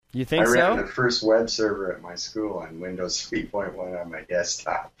You think I ran so? the first web server at my school on Windows 3.1 on my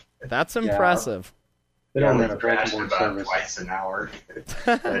desktop. That's impressive. They It don't only have a crashed bulletin board about service. twice an hour,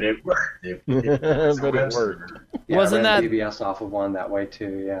 but it worked. It was a But it web worked. server. Yeah, Wasn't I ran that- BBS off of one that way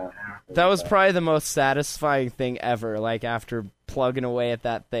too? Yeah. That was probably the most satisfying thing ever, like after plugging away at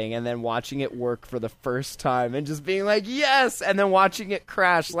that thing and then watching it work for the first time and just being like, yes, and then watching it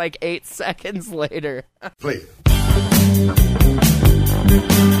crash like 8 seconds later. Please.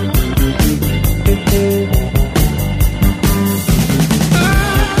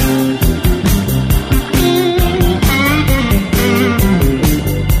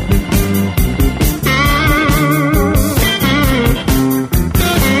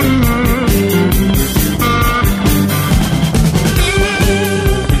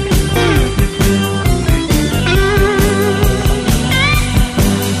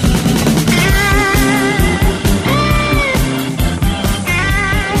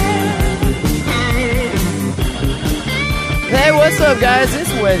 Hey, what's up, guys?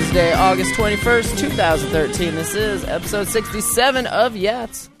 It's Wednesday, August 21st, 2013. This is episode 67 of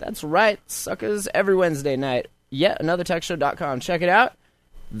Yats. That's right, suckers, every Wednesday night. YetAnotherTechShow.com. Check it out.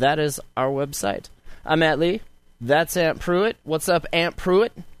 That is our website. I'm Matt Lee. That's Aunt Pruitt. What's up, Aunt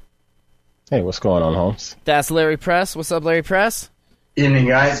Pruitt? Hey, what's going on, Holmes? That's Larry Press. What's up, Larry Press? Evening,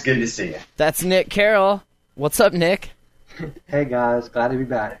 guys. Good to see you. That's Nick Carroll. What's up, Nick? Hey guys, glad to be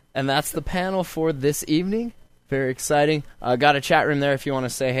back. And that's the panel for this evening. Very exciting. Got a chat room there if you want to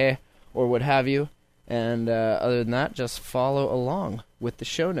say hey or what have you. And other than that, just follow along with the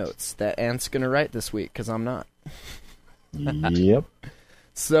show notes that Ant's going to write this week, because I'm not. Yep.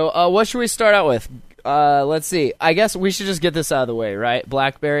 So what should we start out with? Let's see. I guess we should just get this out of the way, right?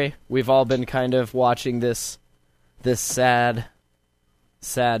 BlackBerry, we've all been kind of watching this sad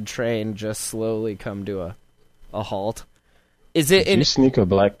train just slowly come to a halt. Is it Did you sneak a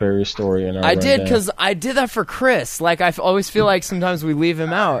BlackBerry story in our I did, rundown? because I did that for Chris. Like, I always feel like sometimes we leave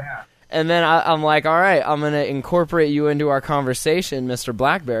him out. And then I'm like, all right, I'm going to incorporate you into our conversation, Mr.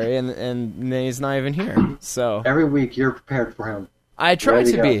 BlackBerry, and then he's not even here. So Every week you're prepared for him. I try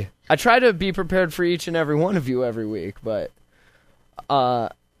Ready to to be. go. I try to be prepared for each and every one of you every week, but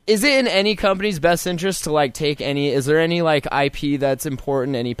is it in any company's best interest to, like, take any, is there any, like, IP that's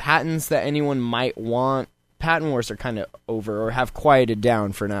important, any patents that anyone might want? Patent wars are kind of over or have quieted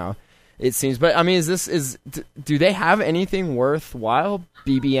down for now, it seems. But I mean, do they have anything worthwhile?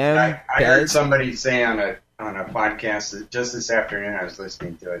 BBM? I heard Bez? somebody say on a podcast that just this afternoon, I was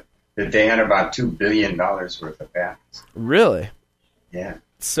listening to it, that they had about $2 billion worth of patents. Really? Yeah,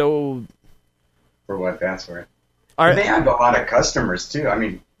 So for what that's worth. are They have a lot of customers too. I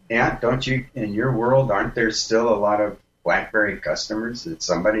mean, Ant, don't you, in your world, aren't there still a lot of BlackBerry customers that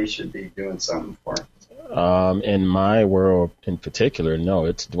somebody should be doing something for? In my world in particular, no,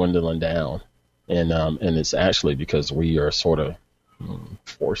 it's dwindling down. And it's actually because we are sort of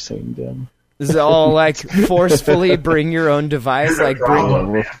forcing them. is it all like forcefully bring your own device? Like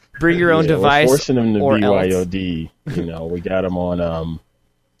bring your own We're device forcing them to or BYOD. You know, we got them on,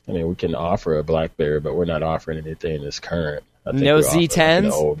 I mean, we can offer a BlackBerry, but we're not offering anything that's current. I think No we're offering, Z10s? like,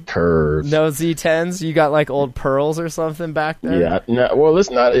 an old Curve. no Z10s? You got like old Pearls or something back there? Yeah, no, well, it's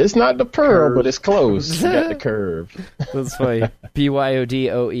not the Pearl, but it's close. We got the Curve. That's funny.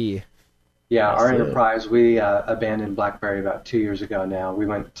 BYODOE. Yeah, That's our it. enterprise, we abandoned BlackBerry about 2 years ago now. We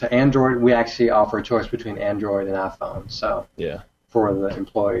went to Android. We actually offer a choice between Android and iPhone, so Yeah. for the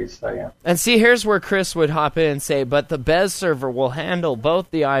employees. So yeah. And see, here's where Chris would hop in and say, but the Bez server will handle both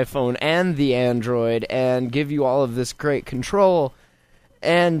the iPhone and the Android and give you all of this great control.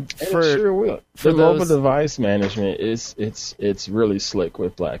 And And for it sure will. for The mobile those- device management it's really slick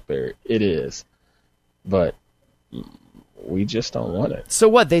with BlackBerry. It is, but we just don't want it. so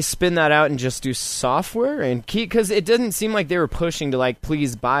what, they spin that out and just do software and key? Because it didn't seem like they were pushing to, like,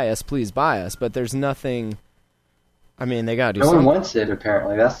 please buy us, but there's nothing. I mean, they gotta do No one something. wants it,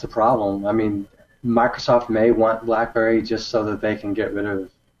 apparently. That's the problem. I mean, Microsoft may want BlackBerry just so that they can get rid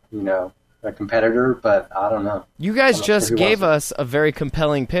of, a competitor, but I don't know. You guys I'm not just sure who gave wants us a very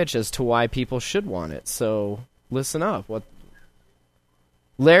compelling pitch as to why people should want it. So listen up. What,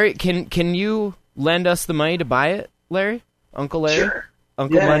 Larry? Can you lend us the money to buy it, Larry? Uncle Larry? Sure.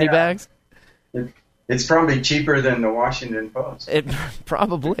 Uncle Yeah, Moneybags? It's probably cheaper than the Washington Post. It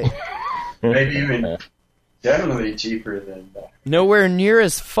probably Maybe even definitely cheaper than that. nowhere near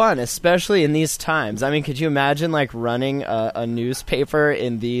as fun, especially in these times. I mean, could you imagine like running a newspaper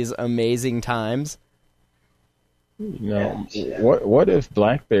in these amazing times? You know, Yeah. what if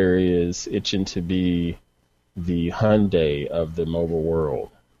BlackBerry is itching to be the Hyundai of the mobile world?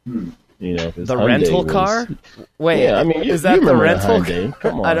 You know, because The Hyundai rental was, car? Wait, Yeah, I mean, is that the rental? Hyundai?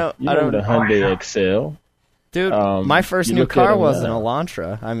 Come on, I don't remember the Hyundai Excel. Dude, my first you new look at car them was an now.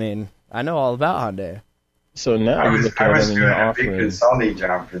 Elantra. I mean, I know all about Hyundai. So now I you was, look I at was them and doing you're a big offering. consulting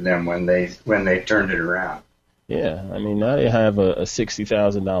job for them when they turned it around. Yeah, I mean, now they have a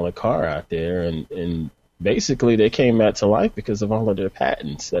 $60,000 car out there, and basically they came back to life because of all of their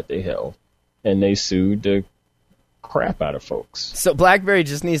patents that they held, and they sued the crap out of folks. So BlackBerry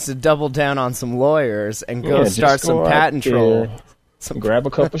just needs to double down on some lawyers and go Yeah, start just some go out patent there, troll. Grab a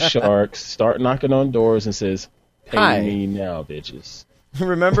couple sharks, start knocking on doors, and says, "Pay Hi. me now, bitches."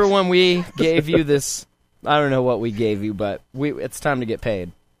 Remember when we gave you this? I don't know what we gave you, but it's time to get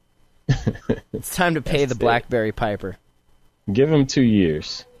paid. It's time to pay the it. BlackBerry Piper. Give them 2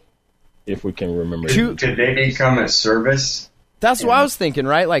 years, if we can remember. Two- Could they become a service? That's what I was thinking,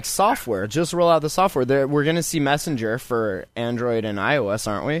 right? Like software. Just roll out the software. We're going to see Messenger for Android and iOS,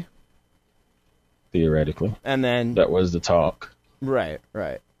 aren't we? Theoretically, And then that was the talk. right.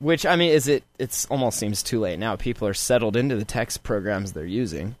 Which I mean, it's almost seems too late now. People are settled into the text programs they're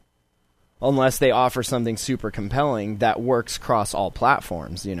using. Unless they offer something super compelling that works across all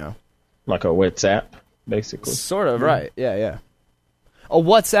platforms, you know. Like a WhatsApp, basically. Sort of, right. Yeah. A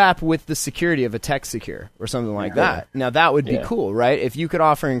WhatsApp with the security of a Text Secure or something like that. Now, that would be Yeah. cool, right? If you could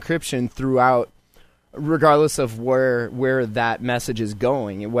offer encryption throughout, regardless of where that message is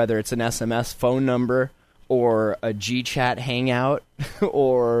going, whether it's an SMS phone number or a GChat hangout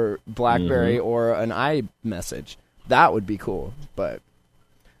or BlackBerry or an iMessage. That would be cool, but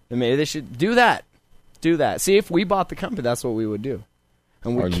maybe they should do that. See, if we bought the company, that's what we would do.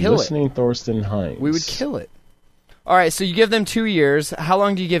 And Are we'd you kill it. listening, Thorsten Hines? We would kill it. All right, so you give them 2 years. How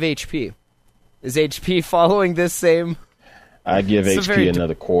long do you give HP? Is HP following this same? I give It's a very HP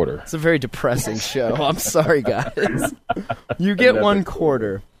another quarter. It's a very depressing show. I'm sorry, guys. You get 1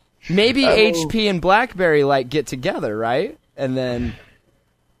 quarter. Maybe HP and BlackBerry get together, right? And then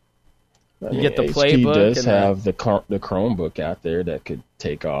you get the HP playbook. does and have the Chromebook out there that could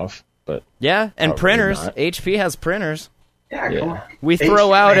take off, but yeah, and Probably printers. not. HP has printers. Yeah, Yeah. come on. We HP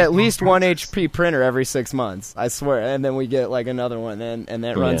throw out makes at least more one sense. HP printer every 6 months. I swear. And then we get another one, and then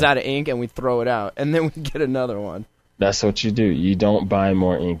it runs Yeah. out of ink, and we throw it out, and then we get another one. that's what you do. You don't buy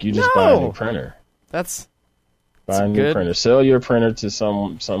more ink. You just buy a No. new printer. That's Buy a new good. printer. Sell your printer to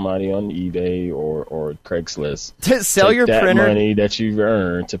somebody on eBay or Craigslist. to sell Take your that printer. money that you've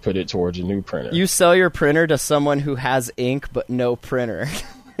earned to put it towards a new printer. You sell your printer to someone who has ink but no printer,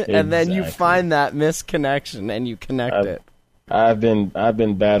 and then you Exactly. find that misconnection and you connect it. I've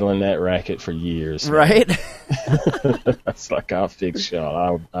been battling that racket for years. man. Right? It's like, I'll fix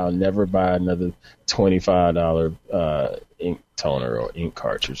y'all. I'll never buy another $25 ink toner or ink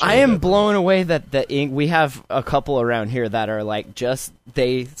cartridge. or I am whatever. blown away that the ink. We have a couple around here that are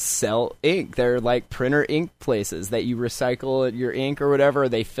they sell ink. They're like printer ink places that you recycle your ink or whatever.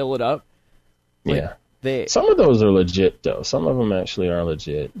 They fill it up. Yeah. They Some of those are legit though. Some of them actually are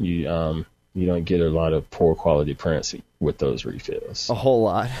legit. You don't get a lot of poor quality prints with those refills. a whole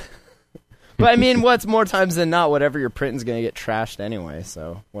lot. But I mean, what's more times than not, whatever you're printing's gonna get trashed anyway.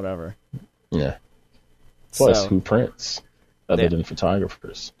 So whatever. Yeah. Plus, So- who prints other Yeah. than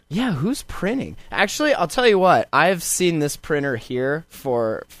photographers? Yeah, who's printing? Actually, I'll tell you what. I've seen this printer here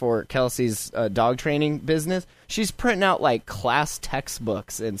for Kelsey's dog training business. She's printing out class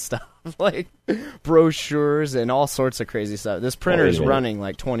textbooks and stuff, like brochures and all sorts of crazy stuff. This printer Wait a is minute. running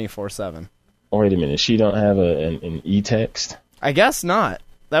 24/7. Oh, wait a minute. She don't have an e-text? I guess not.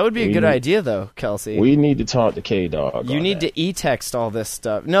 That would be a We good need- idea, though, Kelsey. We need to talk to K-Dog. You on need that. to e-text all this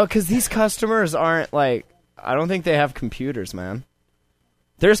stuff. No, because these customers aren't I don't think they have computers, man.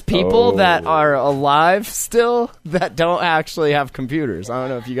 There's people that Oh. are alive still that don't actually have computers. I don't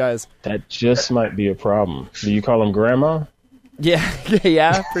know if you guys... That just might be a problem. Do you call them grandma? Yeah,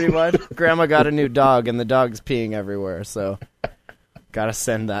 yeah, pretty much. Grandma got a new dog, and the dog's peeing everywhere, so gotta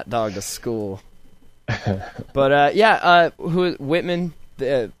send that dog to school. But, Whitman,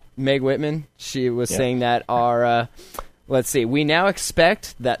 Meg Whitman, she was saying that our... let's see. We now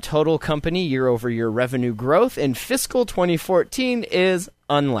expect that total company year-over-year revenue growth in fiscal 2014 is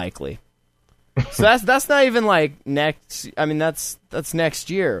unlikely. So that's not even next. I mean, that's next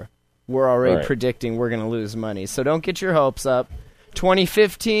year. We're already Right. predicting we're going to lose money. So don't get your hopes up.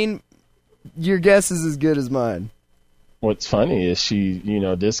 2015, your guess is as good as mine. What's funny is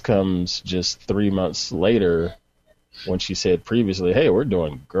this comes just 3 months later when she said previously, hey, we're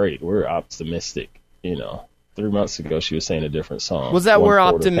doing great. We're optimistic. 3 months ago, she was saying a different song. Was that One we're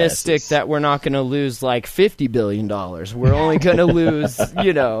quarter optimistic passes. that we're not going to lose $50 billion? We're only going to lose,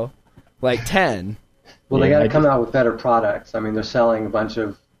 10. Well, they Yeah, got I to come out with better products. I mean, they're selling a bunch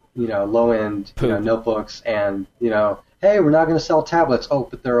of low end notebooks, and hey, we're not going to sell tablets. Oh,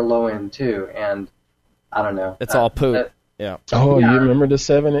 but they're low end too, and I don't know. It's all poop. Yeah. Oh, you remember the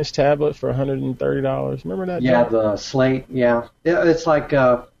 7-inch tablet for $130? Remember that? Yeah, John? the Slate. Yeah, it's like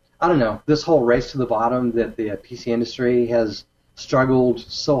I don't know. This whole race to the bottom that the PC industry has struggled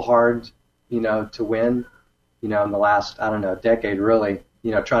so hard, to win, in the last decade really.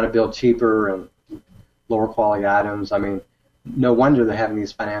 Trying to build cheaper and lower quality items. I mean, no wonder they're having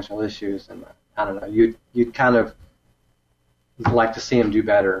these financial issues. And I don't know. You'd kind of like to see them do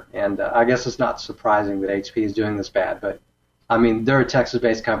better. And I guess it's not surprising that HP is doing this bad, but I mean, they're a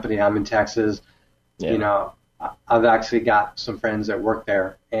Texas-based company. I'm in Texas. Yeah. I've actually got some friends that work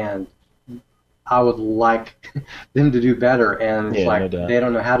there, and I would like them to do better, and it's like they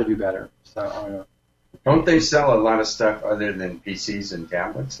don't know how to do better. So I don't know. Don't they sell a lot of stuff other than PCs and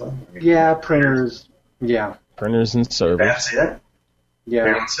tablets, though? I mean, yeah, printers. Yeah. Printers and servers. That's it? Yeah.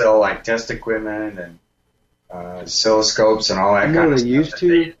 They don't sell, like, test equipment and oscilloscopes and all that kind of stuff. They used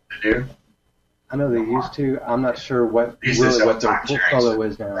to. Do. I know they used to. I'm not sure what their portfolio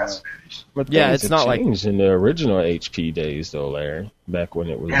is now. But yeah, it's not changed in the original HP days, though, Larry. Back when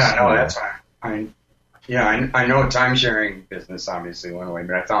it was. Yeah, no, that's fine. I know time-sharing business obviously went away,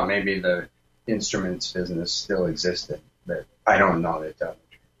 but I thought maybe the instruments business still existed, but I don't know that does.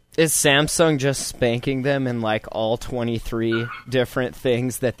 Is Samsung just spanking them in like all 23 different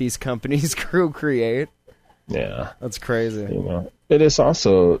things that these companies create? Yeah, that's crazy. But it's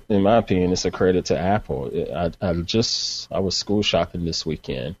also, in my opinion, it's a credit to Apple. I was school shopping this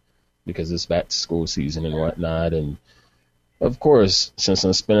weekend because it's back to school season and whatnot, and of course, since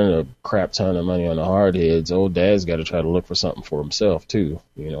I'm spending a crap ton of money on the hard heads, old dad's got to try to look for something for himself too.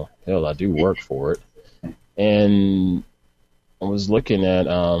 Hell, I do work for it, and I was looking at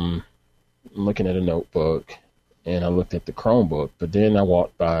a notebook, and I looked at the Chromebook, but then I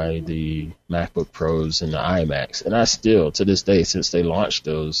walked by the MacBook Pros and the iMacs, and I still, to this day, since they launched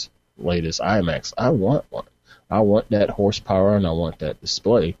those latest iMacs, I want one. I want that horsepower, and I want that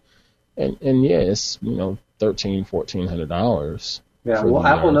display, and yeah, it's $1,300-$1,400. Yeah, well,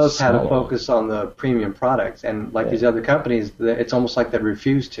 Apple knows how to focus on the premium products, and these other companies, it's almost like they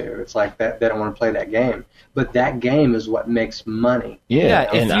refuse to. It's like that they don't want to play that game, but that game is what makes money. Yeah,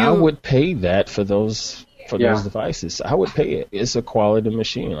 and I would pay that for those devices. I would pay it. It's a quality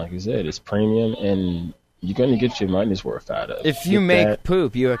machine, like you said. It's premium, and you're going to get your money's worth out of it. If you make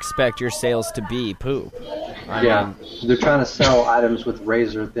poop, you expect your sales to be poop. I mean, they're trying to sell items with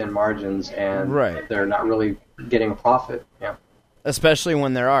razor-thin margins, and they're not really getting a profit. Yeah. Especially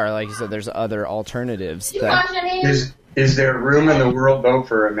when there are, like you said, there's other alternatives. Is there room in the world, though,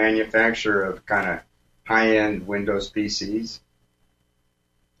 for a manufacturer of kind of high-end Windows PCs?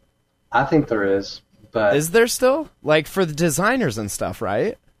 I think there is, but... Is there still? Like, for the designers and stuff,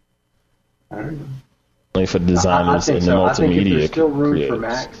 right? I don't know. Only for designers and the multimedia I think if there's still room creators. for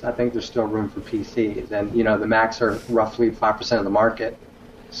Macs, I think there's still room for PCs. And, the Macs are roughly 5% of the market.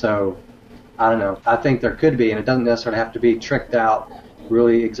 So... I don't know. I think there could be, and it doesn't necessarily have to be tricked out,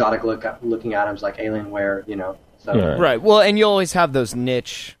 really exotic looking items like Alienware, So. Right. Well, and you always have those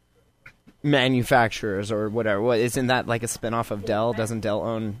niche manufacturers or whatever. What isn't that like a spinoff of Dell? Doesn't Dell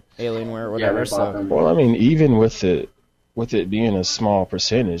own Alienware or whatever? Well, I mean, even with it being a small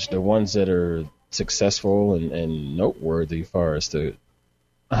percentage, the ones that are successful and noteworthy as far as the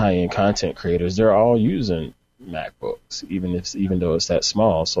high-end content creators, they're all using MacBooks, even though it's that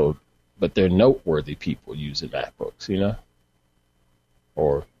small. So. But they're noteworthy people using MacBooks,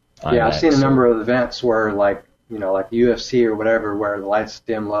 Or yeah, I've seen a number of events where, like UFC or whatever, where the lights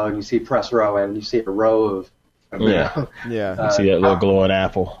dim low and you see press row and you see a row of you see that little glowing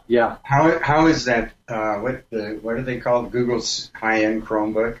apple. Yeah. How is that? What do they call Google's high-end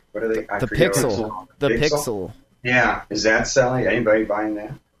Chromebook? What are they? The Pixel. The Pixel. Yeah, is that selling? Anybody buying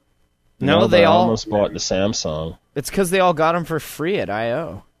that? No, they all almost bought the Samsung. It's because they all got them for free at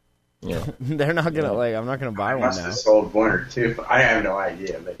I/O. Yeah, they're not gonna I'm not gonna buy one now. Must have sold one or two. I have no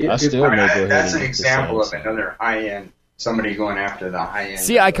idea, but that's an example of another high-end. Somebody going after the high-end.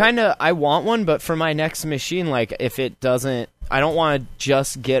 See, I want one, but for my next machine, like if it doesn't, I don't want to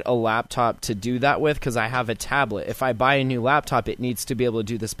just get a laptop to do that with because I have a tablet. If I buy a new laptop, it needs to be able to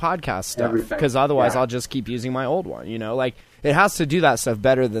do this podcast stuff because otherwise I'll just keep using my old one. Like it has to do that stuff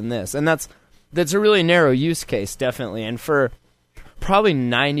better than this, and that's a really narrow use case, definitely, and for probably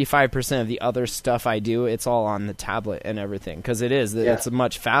 95% of the other stuff I do, it's all on the tablet and everything because it's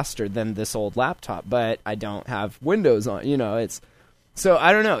much faster than this old laptop. But I don't have Windows on. It's so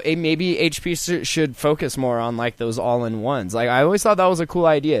I don't know. Maybe HP should focus more on like those all-in-ones. Like I always thought that was a cool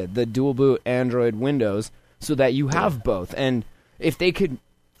idea, the dual boot Android Windows, so that you have both. And if they could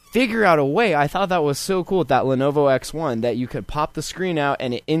figure out a way. I thought that was so cool with that Lenovo X1 that you could pop the screen out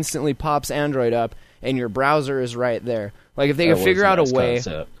and it instantly pops Android up and your browser is right there. Like if they could figure out a way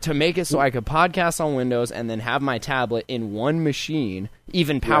to make it so I could podcast on Windows and then have my tablet in one machine,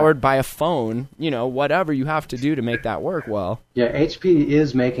 even powered by a phone, whatever you have to do to make that work well. Yeah, HP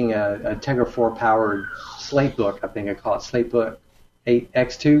is making a Tegra 4 powered Slatebook, I think I call it Slatebook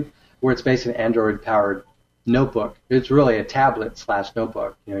 8X2, where it's basically an Android powered notebook. It's really a tablet /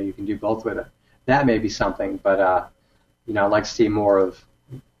 notebook. You can do both with it. That may be something, but I'd like to see more of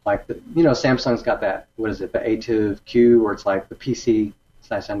like Samsung's got that. What is it? The A2Q, where it's like the PC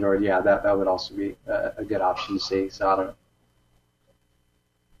 / Android. Yeah, that would also be a good option to see. So I don't know.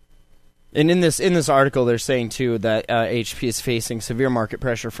 And in this article, they're saying too that HP is facing severe market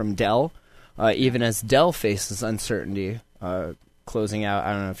pressure from Dell, even as Dell faces uncertainty. Closing out,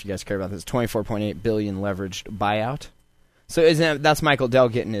 I don't know if you guys care about this, $24.8 billion leveraged buyout. So that's Michael Dell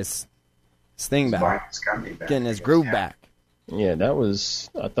getting his thing back, getting his groove back. Yeah,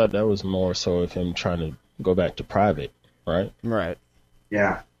 I thought that was more so of him trying to go back to private, right? Right.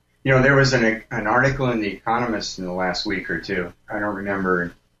 Yeah. There was an article in The Economist in the last week or two. I don't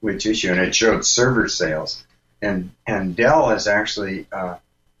remember which issue, and it showed server sales. And Dell has actually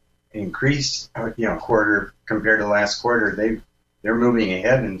increased, quarter compared to last quarter. They're moving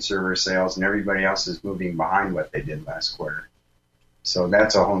ahead in server sales, and everybody else is moving behind what they did last quarter. So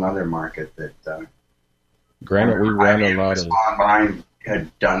that's a whole other market that. Granted, we ran a lot of. Behind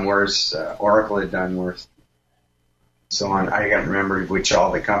had done worse. Oracle had done worse. So on. I can't remember which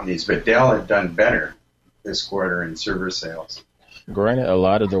all the companies, but Dell had done better this quarter in server sales. Granted, a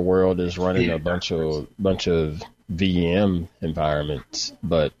lot of the world is running a bunch of VM environments,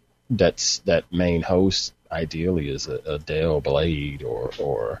 but that main host ideally is a Dell Blade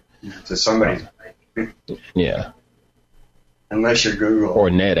or to somebody's. Yeah. Unless you're Google. Or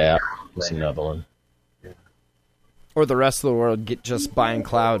NetApp is another one. Or the rest of the world just buying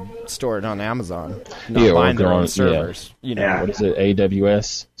cloud stored on Amazon, not buying their own servers. Yeah. What is it?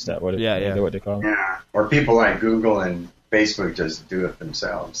 AWS? Is that what what they call it? Yeah. Or people like Google and Facebook just do it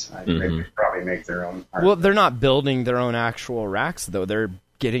themselves. They could probably make their own. Well, they're not building their own actual racks though. They're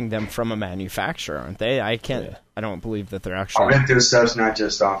getting them from a manufacturer, aren't they? I don't believe that they're actually. I'll bet this stuff's not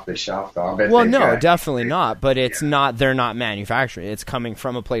just off the shelf, though. Well, no, definitely not. But it's not. They're not manufacturing. It's coming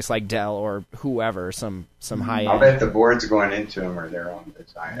from a place like Dell or whoever, some high end. I'll bet the boards going into them are their own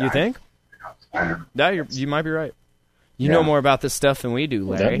design. You think? I don't know. No, you might be right. You know more about this stuff than we do,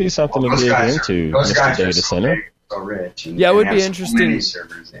 Larry. That'd be something to get into, Mr. Data Center. So rich. Yeah, it would be interesting.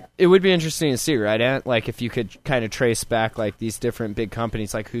 Servers, yeah. It would be interesting to see, right, Ant? Like if you could kind of trace back like these different big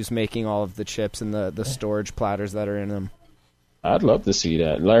companies, like who's making all of the chips and the storage platters that are in them. I'd love to see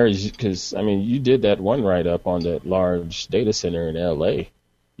that, Larry, because you did that one write-up on that large data center in LA.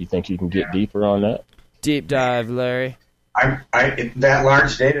 You think you can get deeper on that? Deep dive, Larry. That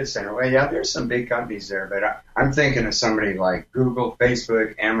large data center. Well, yeah, there's some big companies there, but I'm thinking of somebody like Google,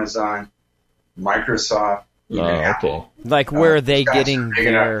 Facebook, Amazon, Microsoft. Okay. Like where are they getting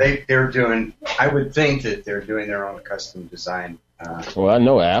their? They're doing. I would think that they're doing their own custom design. Well, I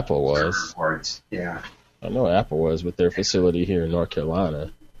know Apple was. Boards. Yeah. I know Apple was with their facility here in North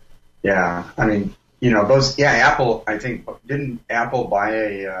Carolina. Yeah, those. Yeah, Apple. I think didn't Apple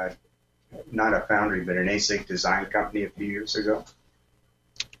buy not a foundry but an ASIC design company a few years ago?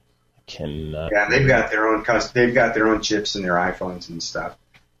 Cannot. Yeah, they've got their own They've got their own chips in their iPhones and stuff.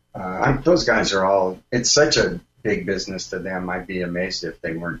 Those guys are all. It's such a big business to them. I'd be amazed if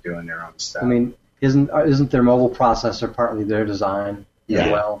they weren't doing their own stuff. Isn't their mobile processor partly their design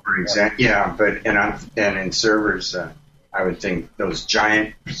as well? Exactly. Yeah, but and in servers, I would think those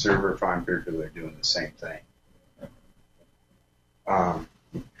giant server farm people are doing the same thing.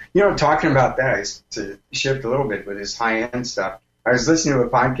 Talking about that, to shift a little bit with this high-end stuff. I was listening to a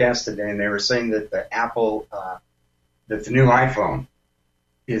podcast today, and they were saying that the Apple, that the new iPhone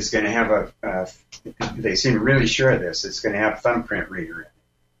is going to have they seem really sure of this. It's going to have thumbprint reader in it.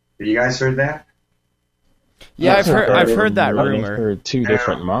 Have you guys heard that? Yeah, I've heard that rumor. I've heard two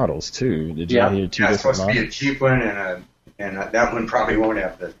different models too. Did you hear two different models? It's supposed to be a cheap one, and that one probably won't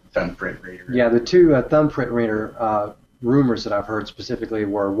have the thumbprint reader. Yeah, the two thumbprint reader rumors that I've heard specifically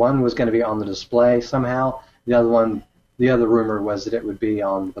were one was going to be on the display somehow. The other rumor was that it would be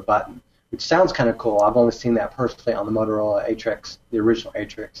on the button, which sounds kind of cool. I've only seen that personally on the Motorola Atrix, the original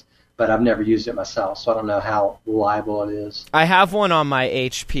Atrix, but I've never used it myself, so I don't know how reliable it is. I have one on my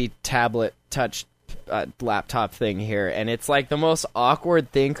HP tablet touch laptop thing here, and it's like the most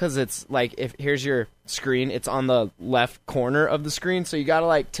awkward thing because it's like here's your screen, it's on the left corner of the screen, so you gotta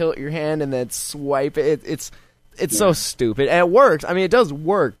like tilt your hand and then swipe it. It's it's so stupid, and it works. I mean, it does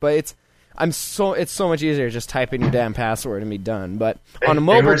work, but it's so much easier to just type in your damn password and be done. But on a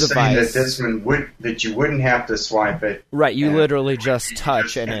mobile device, that this one that you wouldn't have to swipe it. Right, you literally just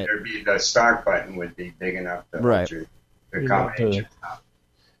touch and it. The start button would be big enough to hold your combination.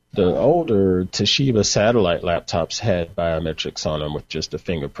 The older Toshiba satellite laptops had biometrics on them with just a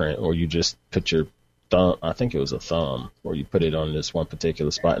fingerprint, or you just put your thumb, I think it was a thumb, or you put it on this one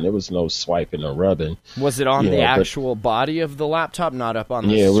particular spot, and there was no swiping or rubbing. Was it on the actual body of the laptop, not up on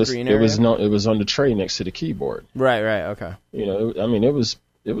the screen area? It was on the tray next to the keyboard. Right, okay. I mean, it was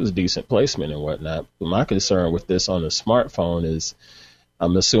decent placement and whatnot. But my concern with this on the smartphone is,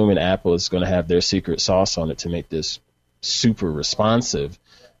 I'm assuming Apple is going to have their secret sauce on it to make this super responsive,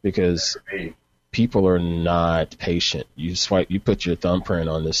 because people are not patient. You put your thumbprint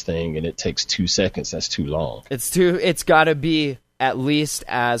on this thing, and it takes 2 seconds. That's too long. It's got to be at least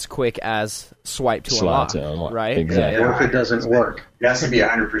as quick as swipe to unlock, right? Exactly. Or if it doesn't work, it has to be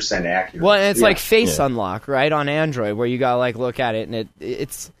 100% accurate. Well, and it's like face unlock, right, on Android, where you got to like look at it, and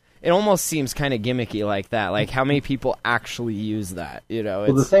it almost seems kind of gimmicky like that. Like, how many people actually use that?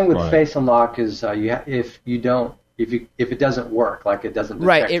 Well, the thing with face unlock is if it doesn't work, like it doesn't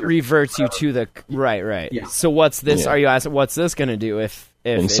detect it reverts you to the right. Yeah. So what's this? Are you asking what's this going to do if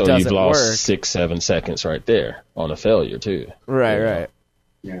and it so doesn't you've lost work? 6-7 seconds right there on a failure too. Right.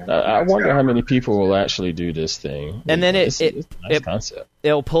 Yeah, I wonder how many people will actually do this thing. And then it's a nice concept.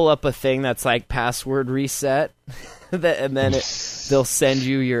 It'll pull up a thing that's like password reset, and then they'll send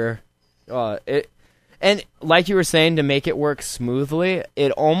you your And like you were saying, to make it work smoothly,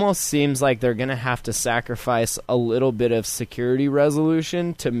 it almost seems like they're going to have to sacrifice a little bit of security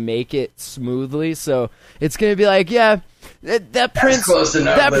resolution to make it smoothly. So it's going to be like, that print's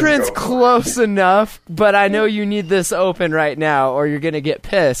close enough, but I know you need this open right now or you're going to get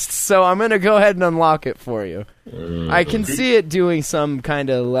pissed. So I'm going to go ahead and unlock it for you. I can see it doing some kind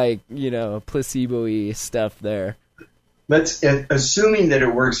of like, placebo-y stuff there. Assuming that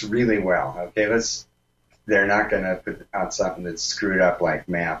it works really well, okay, they're not going to put out something that's screwed up like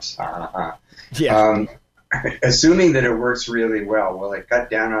maps. Yeah. Assuming that it works really well, will it cut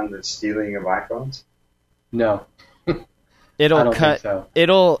down on the stealing of iPhones? No.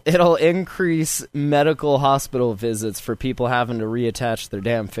 It'll it'll increase medical hospital visits for people having to reattach their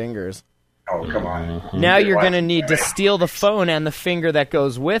damn fingers. Oh, come on. Now you're going to need to steal the phone and the finger that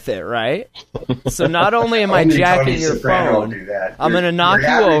goes with it, right? So not only am I jacking your phone, I'm going to knock you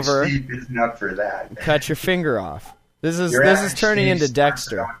over, is enough for that. Cut your finger off. This is turning into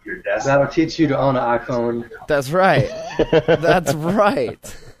Dexter. That'll teach you to own an iPhone. That's right. That's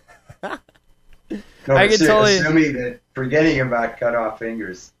right. No, I can totally assuming that, forgetting about cut off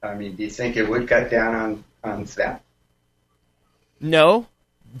fingers, I mean, do you think it would cut down on theft? No.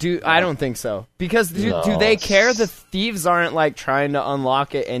 I don't think so. Because do they care? The thieves aren't like trying to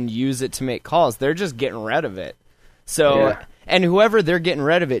unlock it and use it to make calls. They're just getting rid of it. So, and whoever they're getting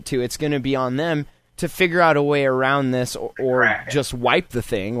rid of it to, it's going to be on them to figure out a way around this or just wipe the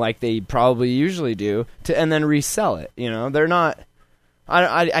thing like they probably usually do and then resell it. They're not...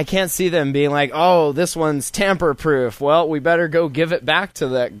 I can't see them being like, oh, this one's tamper-proof. Well, we better go give it back to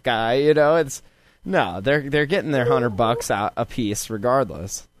that guy. No, they're getting their $100 out a piece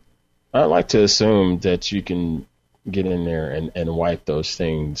regardless. I like to assume that you can get in there and wipe those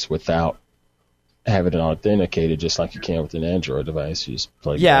things without having it authenticated, just like you can with an Android device. You just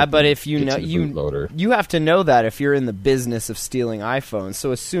plug but if you have to know that if you're in the business of stealing iPhones.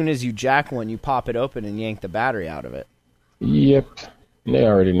 So as soon as you jack one, you pop it open and yank the battery out of it. Yep, they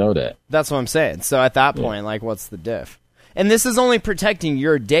already know that. That's what I'm saying. So at that point, what's the diff? And this is only protecting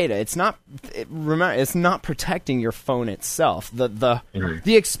your data. It's not protecting your phone itself. The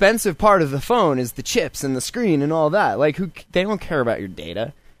expensive part of the phone is the chips and the screen and all that. Like, they don't care about your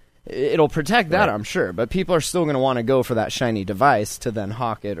data. It'll protect that, I'm sure. But people are still going to want to go for that shiny device to then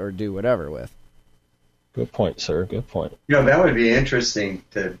hawk it or do whatever with. Good point, sir. Good point. That would be interesting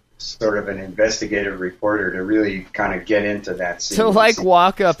to sort of an investigative reporter to really kind of get into that scene. To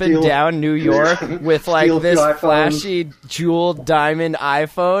walk up and down New York with this flashy jeweled diamond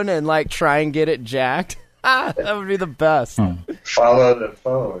iPhone and try and get it jacked. That would be the best. Follow the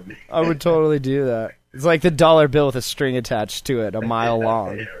phone. I would totally do that. It's like the dollar bill with a string attached to it, a mile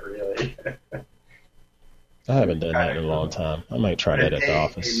long. Yeah, really. I haven't done that in a long time. I might try that at the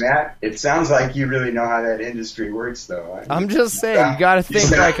office. Hey, Matt, it sounds like you really know how that industry works, though. I'm just saying, you got to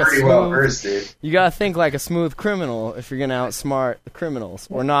think like a smooth. Well versed, dude. You got to think like a smooth criminal if you're going to outsmart the criminals,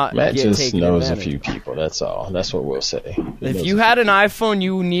 or not. Matt get just taken knows advantage. A few people. That's all. That's what we'll say. If you had an iPhone,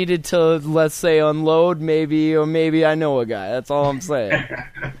 you needed to, let's say, unload, maybe I know a guy. That's all I'm saying.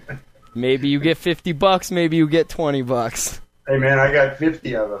 Maybe you get $50, maybe you get $20. Hey man, I got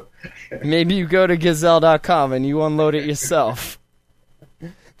 50 of them. Maybe you go to Gazelle.com and you unload it yourself.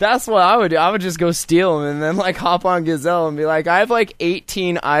 That's what I would do. I would just go steal them and then like hop on Gazelle and be like, I have like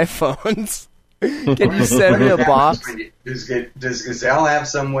 18 iPhones. Can you send me a box? Does Gazelle have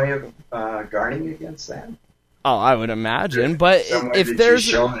some way of guarding against that? Oh, I would imagine. But if there's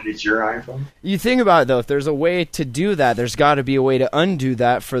shown that it's your iPhone, you think about it though, if there's a way to do that, there's got to be a way to undo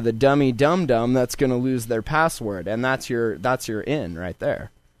that for the dummy dum-dum that's going to lose their password, and that's your in right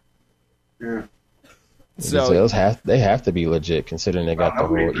there. Yeah. So they have to be legit, considering they got the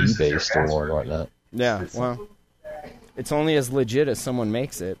whole eBay store and whatnot. Yeah, well, it's only as legit as someone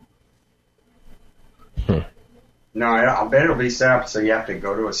makes it. No, I'll bet it'll be set up so you have to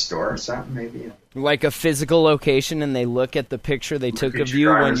go to a store or something, maybe. Like a physical location, and they look at the picture they took of you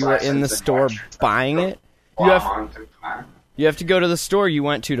when you were in the store buying it. You have to go to the store you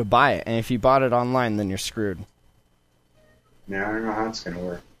went to buy it, and if you bought it online, then you're screwed. Yeah, I don't know how it's going to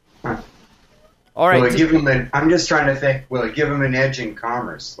work. Huh. All right. Will it give them I'm just trying to think, will it give them an edge in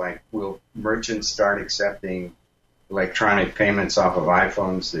commerce? Like, will merchants start accepting electronic payments off of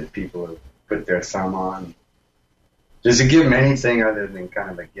iPhones that people have put their thumb on? Does it give them anything other than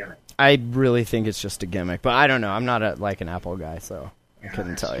kind of a gimmick? I really think it's just a gimmick, but I don't know. I'm not an Apple guy, so I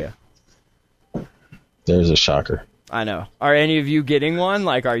couldn't tell you. There's a shocker. I know. Are any of you getting one?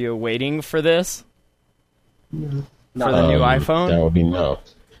 Like, are you waiting for this? No. For the new iPhone? That would be no.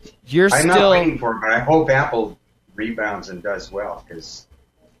 I'm not waiting for it, but I hope Apple rebounds and does well, because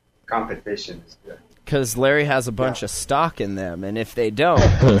competition is good. Because Larry has a bunch of stock in them, and if they don't,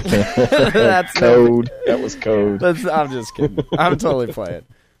 that's code. That was code. I'm just kidding. I'm totally playing.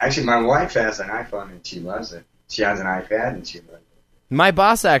 Actually, my wife has an iPhone, and she loves it. She has an iPad, and she loves it. My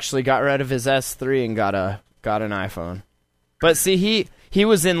boss actually got rid of his S3 and got an iPhone. But see, he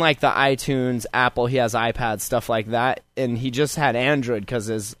was in like the iTunes, Apple. He has iPad, stuff like that, and he just had Android because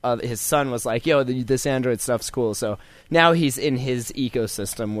his son was like, "Yo, this Android stuff's cool." So now he's in his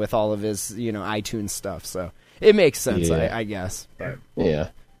ecosystem with all of his iTunes stuff. So it makes sense, yeah. I guess. But yeah.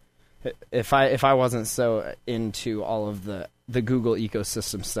 If I wasn't so into all of the Google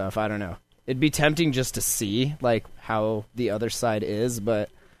ecosystem stuff, I don't know. It'd be tempting just to see like how the other side is, but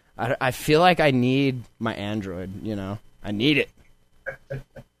I feel like I need my Android. I need it.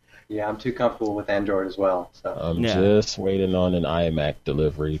 Yeah, I'm too comfortable with Android as well. So I'm just waiting on an iMac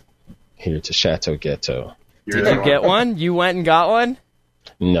delivery here to Chateau Ghetto. Did you get one? You went and got one?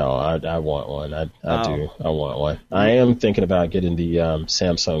 No, I want one. I do. I want one. I am thinking about getting the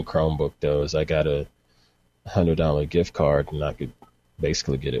Samsung Chromebook, though, as I got a $100 gift card, and I could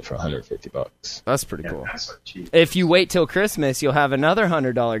basically get it for $150. That's pretty cool. That's so cheap. If you wait till Christmas, you'll have another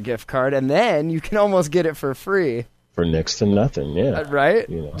 $100 gift card, and then you can almost get it for free. For next to nothing, yeah. Right?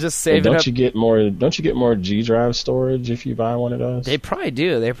 Just save it up. Don't you get more G drive storage if you buy one of those? They probably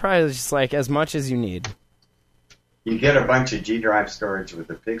do. They probably just like as much as you need. You get a bunch of G drive storage with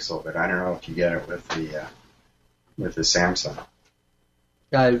the Pixel, but I don't know if you get it with the Samsung.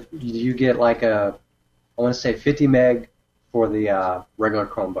 You get like I want to say 50 meg for the regular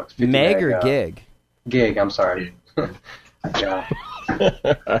Chromebooks. 50 meg or gig? Gig, I'm sorry. Yeah.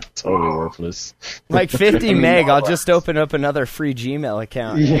 Totally worthless. Like 50 meg, I'll just open up another free Gmail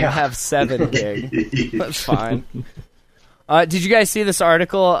account and have 7 gig. That's fine. Did you guys see this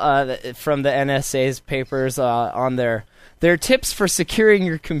article from the NSA's papers on their tips for securing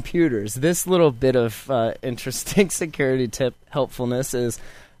your computers? This little bit of interesting security tip helpfulness is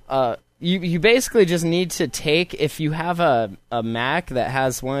you basically just need to take, if you have a Mac that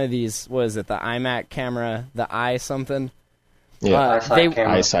has one of these, what is it, the iMac camera, the i something? Yeah,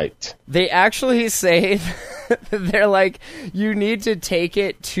 eyesight. They actually say, they're like, you need to take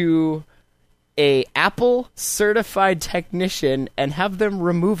it to a Apple certified technician and have them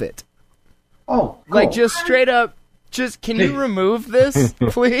remove it. Oh, cool. Like just straight up, can you remove this,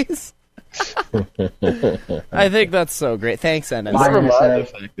 please? I think that's so great. Thanks, NSA. Never mind the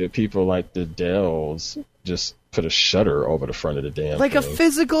fact that people like the Dells just put a shutter over the front of the damn like thing. A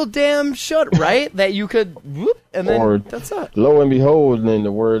physical damn shut, right? That you could whoop, and then or, that's it. Lo and behold, in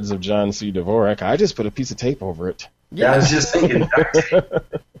the words of John C. Dvorak, I just put a piece of tape over it. Yeah, I was just thinking duct tape.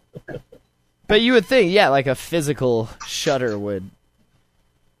 But you would think, yeah, like a physical shutter would.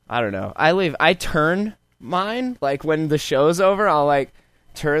 I don't know. I turn mine, like when the show's over, I'll like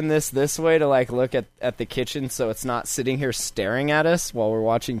turn this way to like look at the kitchen so it's not sitting here staring at us while we're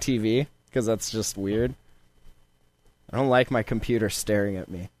watching TV, because that's just weird. I don't like my computer staring at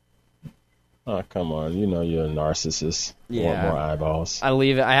me. Oh, come on. You know you're a narcissist. You want more eyeballs. I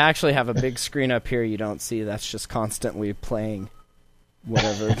leave it. I actually have a big screen up here you don't see that's just constantly playing.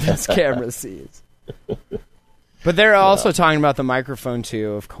 whatever this camera sees. But they're also talking about the microphone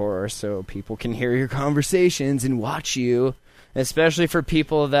too, of course, so people can hear your conversations and watch you. Especially for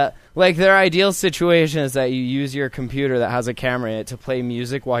people that, like, their ideal situation is that you use your computer that has a camera in it to play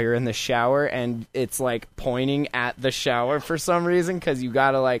music while you're in the shower, and it's, like, pointing at the shower for some reason, because you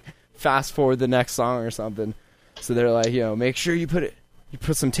gotta, like, fast forward the next song or something. So they're like, make sure you put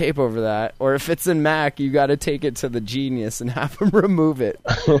some tape over that. Or if it's in Mac, you gotta take it to the Genius and have them remove it.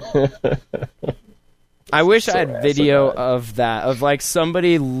 I wish I had video of that, of like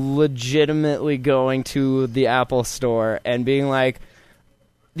somebody legitimately going to the Apple store and being like,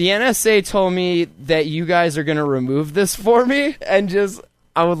 the NSA told me that you guys are going to remove this for me, and just,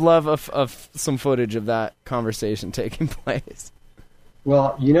 I would love some footage of that conversation taking place.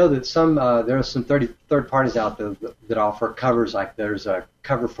 Well, you know that there are some third parties out there that offer covers. Like there's a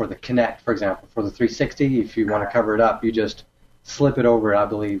cover for the Kinect, for example, for the 360. If you want to cover it up, you just slip it over, I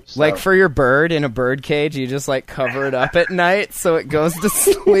believe. So. Like for your bird in a bird cage, you just like cover it up at night so it goes to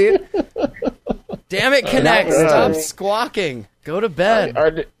sleep. Damn it, Kinect, stop squawking. Go to bed.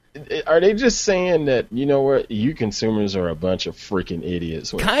 Are they just saying that, you know what, you consumers are a bunch of freaking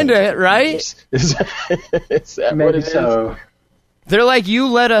idiots? Kinda, right? Is that Maybe what it so. is? They're like, you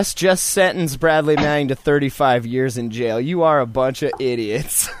let us just sentence Bradley Manning to 35 years in jail. You are a bunch of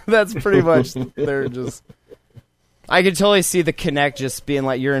idiots. That's pretty much, they're just... I could totally see the Kinect just being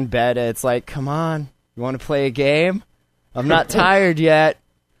like, you're in bed, and it's like, come on, you want to play a game? I'm not tired yet.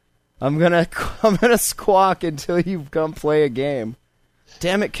 I'm gonna squawk until you come play a game.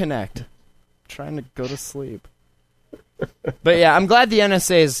 Damn it, Kinect. I'm trying to go to sleep. But yeah, I'm glad the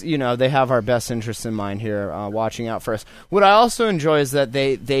NSA's, they have our best interests in mind here, watching out for us. What I also enjoy is that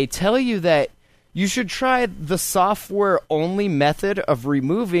they tell you that you should try the software-only method of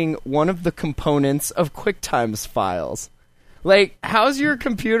removing one of the components of QuickTime's files. Like, how's your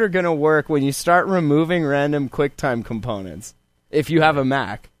computer going to work when you start removing random QuickTime components? If you have a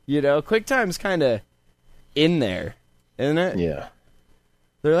Mac, QuickTime's kind of in there, isn't it? Yeah.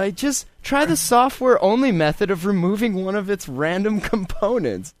 They're like, just try the software-only method of removing one of its random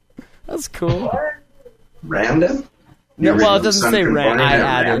components. That's cool. Random? No, well, it doesn't say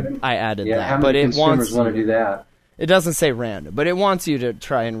random. I added yeah, that, how but many it wants consumers want to do that? It doesn't say random, but it wants you to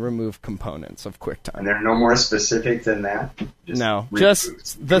try and remove components of QuickTime. And they're no more specific than that?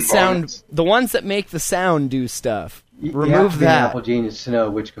 Just the sound. The ones that make the sound do stuff. You remove have to be that. an Apple genius to know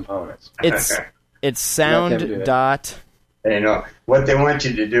which components. It's sound dot. What they want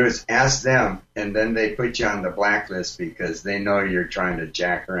you to do is ask them, and then they put you on the blacklist because they know you're trying to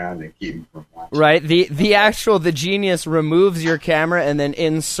jack around and keep them from watching. Right. The Genius removes your camera and then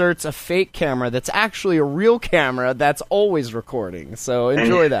inserts a fake camera that's actually a real camera that's always recording. So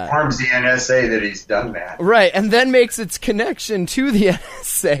enjoy that. Informs the NSA that he's done that. Right, and then makes its connection to the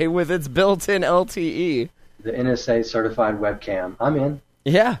NSA with its built-in LTE. The NSA certified webcam. I'm in.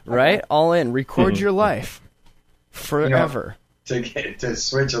 Yeah, right? All in. Record your life. Forever. To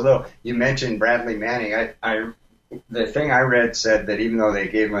switch a little, you mentioned Bradley Manning. The thing I read said that even though they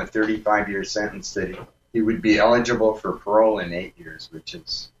gave him a 35-year sentence, that he would be eligible for parole in 8 years, which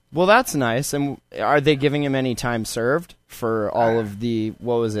is... Well, that's nice. And are they giving him any time served for all of the,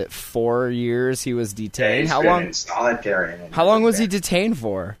 4 years he was detained? How long? In solitary. How long was he detained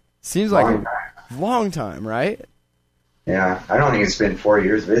for? Seems like a long time, right? Yeah, I don't think it's been 4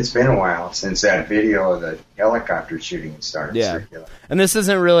 years, but it's been a while since that video of the helicopter shooting started circulating. And this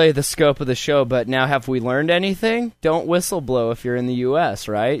isn't really the scope of the show, but now have we learned anything? Don't whistleblow if you're in the U.S.,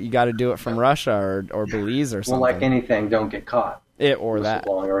 right? You got to do it from Russia or Belize or something. Well, like anything, don't get caught. Or that.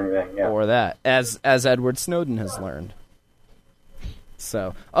 Or anything, yeah. Or that, as Edward Snowden has learned.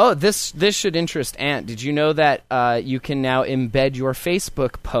 So, this should interest Ant. Did you know that you can now embed your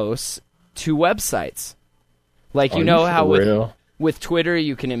Facebook posts to websites? Like, how with Twitter,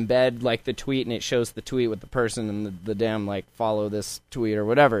 you can embed, like, the tweet, and it shows the tweet with the person and the damn, like, follow this tweet or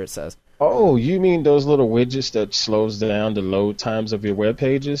whatever it says. Oh, you mean those little widgets that slows down the load times of your web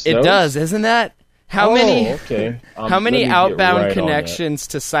pages? It does, isn't that? How many outbound connections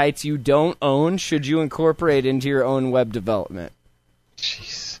to sites you don't own should you incorporate into your own web development?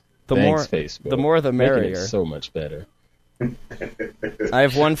 Jeez. Thanks, Facebook. The more the merrier. Making it so much better. I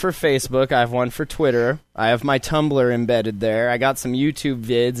have one for Facebook. I have one for Twitter. I have my Tumblr embedded there. I got some YouTube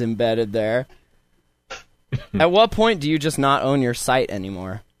vids embedded there. At what point do you just not own your site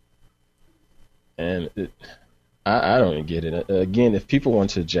anymore? And I don't get it. Again, if people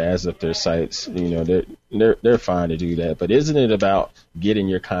want to jazz up their sites, they're fine to do that. But isn't it about getting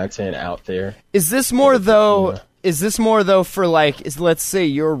your content out there? Is this more though? Is this more, though, for, like, let's say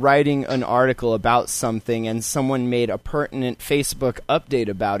you're writing an article about something and someone made a pertinent Facebook update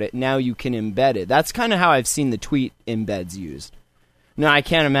about it, now you can embed it. That's kind of how I've seen the tweet embeds used. Now, I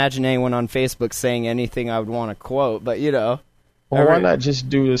can't imagine anyone on Facebook saying anything I would want to quote, but, you know. Well, why not just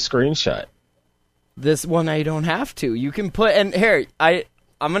do a screenshot? This one, I don't have to. You can put, and here, I'm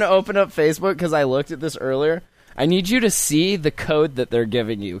going to open up Facebook because I looked at this earlier. I need you to see the code that they're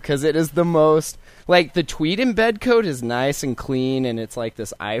giving you, because it is the most, like, the tweet embed code is nice and clean, and it's like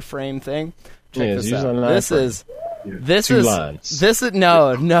this iframe thing. Check this out. This is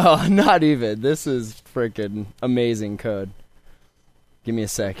no, not even. This is freaking amazing code. Give me a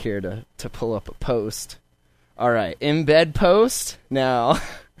sec here to pull up a post. All right, embed post now.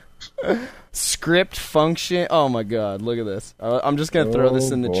 Script function. Oh my God, look at this. I'm just gonna throw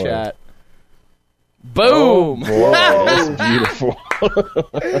this in the chat. Boom! Oh, boy, that's beautiful.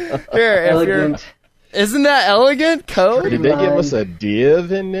 Here, Elegant. Isn't that elegant code? Did they give us a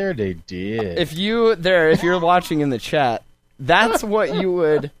div in there? They did. If you're watching in the chat, that's what you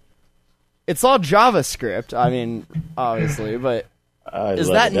would. It's all JavaScript. I mean, obviously, but is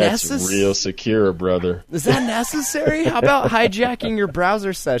that necessary? That's real secure, brother. Is that necessary? How about hijacking your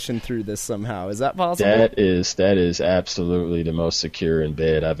browser session through this somehow? Is that possible? That is absolutely the most secure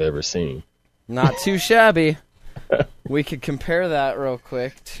embed I've ever seen. Not too shabby. We could compare that real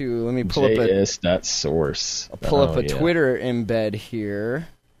quick to, let me pull up JS.source. Pull up a Twitter embed here,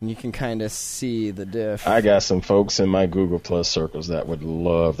 and you can kind of see the diff. I got some folks in my Google Plus circles that would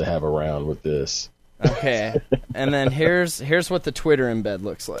love to have a round with this. Okay, and then here's what the Twitter embed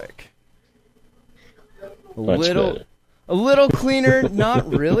looks like. A little cleaner, not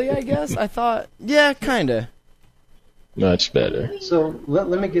really, I guess. I thought, yeah, kind of. Much better. So let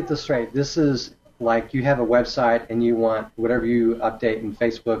me get this straight. This is like you have a website and you want whatever you update in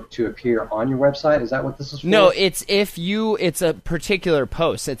Facebook to appear on your website? Is that what this is for? No, it's a particular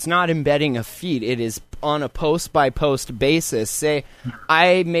post. It's not embedding a feed. It is on a post-by-post basis. Say,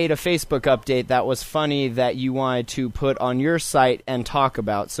 I made a Facebook update that was funny that you wanted to put on your site and talk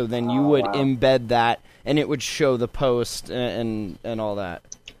about, so then you would embed that, and it would show the post and all that.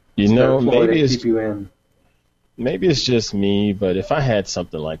 You know, maybe it's just me, but if I had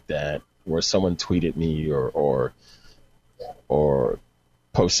something like that, where someone tweeted me or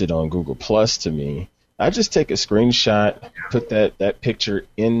posted on Google Plus to me, I just take a screenshot, put that picture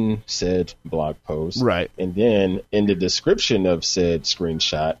in said blog post, right, and then in the description of said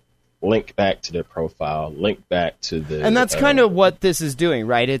screenshot, link back to their profile, link back to the... And that's kind of what this is doing,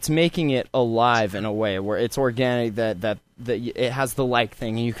 right? It's making it alive in a way where it's organic, that it has the like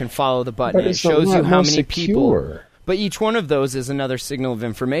thing, and you can follow the button, and it shows you how many people... But each one of those is another signal of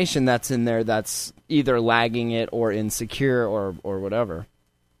information that's in there that's either lagging it or insecure or whatever.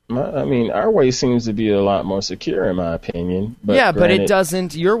 I mean, our way seems to be a lot more secure, in my opinion. But yeah, but it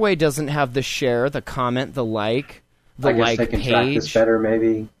doesn't. Your way doesn't have the share, the comment, the like, the like page. I guess they can track this better,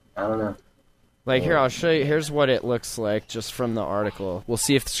 maybe. I don't know. Like, here, I'll show you. Here's what it looks like just from the article. We'll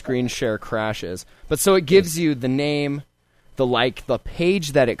see if the screen share crashes. But so it gives you the name, the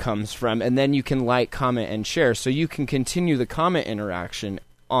page that it comes from, and then you can like, comment, and share. So you can continue the comment interaction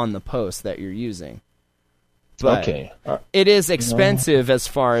on the post that you're using. But okay. It is expensive as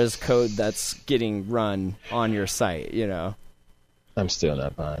far as code that's getting run on your site, you know. I'm still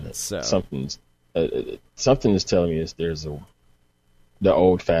not buying it. So. Something is telling me the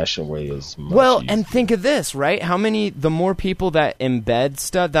old-fashioned way is much easier. And think of this, right? The more people that embed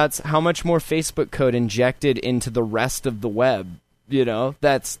stuff, that's how much more Facebook code injected into the rest of the web, you know?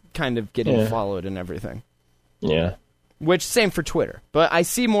 That's kind of getting followed and everything. Yeah. Which, same for Twitter. But I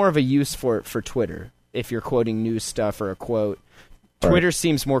see more of a use for it for Twitter. If you're quoting news stuff or a quote, Twitter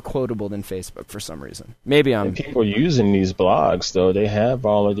seems more quotable than Facebook for some reason. Maybe I'm... And people using these blogs, though, they have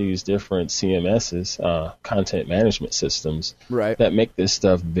all of these different CMSs, content management systems, right, that make this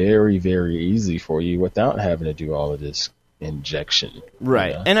stuff very, very easy for you without having to do all of this injection.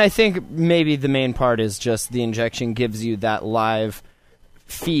 Right. You know? And I think maybe the main part is just the injection gives you that live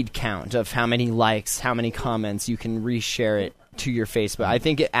feed count of how many likes, how many comments, you can reshare it to your Facebook. I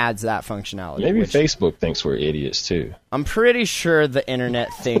think it adds that functionality. Maybe Facebook thinks we're idiots too. I'm pretty sure the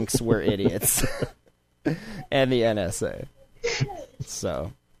internet thinks we're idiots. And the NSA.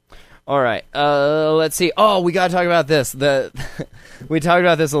 So, all right. Let's see. Oh, we got to talk about this. We talked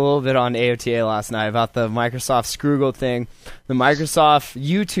about this a little bit on AOTA last night about the Microsoft Scroogle thing, the Microsoft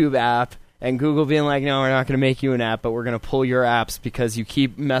YouTube app, and Google being like, no, we're not going to make you an app, but we're going to pull your apps because you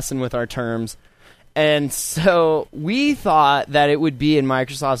keep messing with our terms. And so we thought that it would be in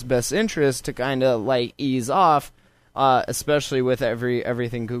Microsoft's best interest to kind of like ease off especially with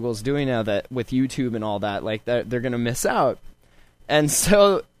everything Google's doing now, that with YouTube and all that, like they're going to miss out. And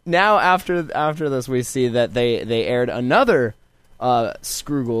so now after this, we see that they aired another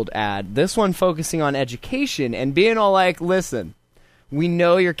Scroogled ad, this one focusing on education and being all like, listen, we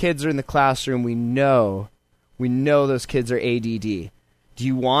know your kids are in the classroom. We know those kids are ADD. Do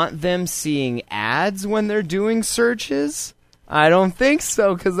you want them seeing ads when they're doing searches? I don't think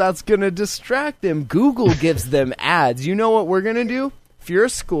so, because that's going to distract them. Google gives them ads. You know what we're going to do? If you're a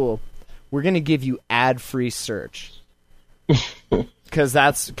school, we're going to give you ad-free search.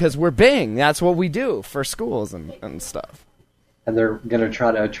 Because we're Bing. That's what we do for schools and stuff. And they're going to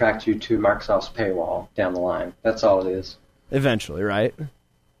try to attract you to Microsoft's paywall down the line. That's all it is. Eventually, right?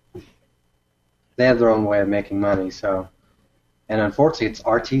 They have their own way of making money, so... And unfortunately, it's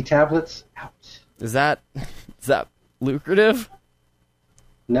RT tablets. Ouch. Is that lucrative?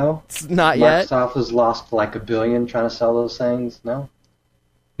 No. It's not yet? Microsoft has lost like $1 billion trying to sell those things. No.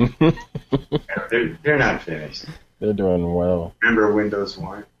 They're not finished. They're doing well. Remember Windows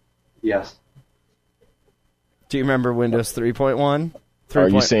 1? Yes. Do you remember Windows 3.1? Are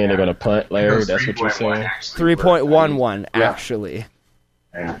you saying they're going to punt, Larry? That's what you're saying? 3.11, actually.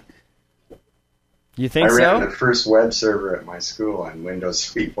 Yeah. You think I so? ran the first web server at my school on Windows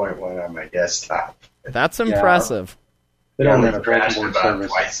 3.1 on my desktop. That's impressive. They don't It have a crashed bulletin about board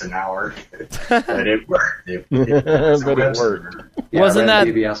service. twice an hour, but it worked. But it worked. Yeah, Wasn't I ran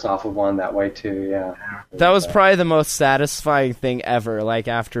that- BBS off of one that way too? Yeah. That was probably the most satisfying thing ever, like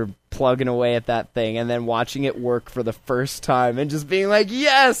after plugging away at that thing and then watching it work for the first time and just being like,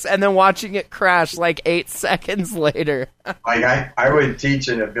 yes, and then watching it crash like 8 seconds later. Like I would teach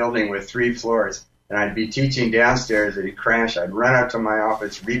in a building with 3 floors, and I'd be teaching downstairs, and it'd crash. I'd run up to my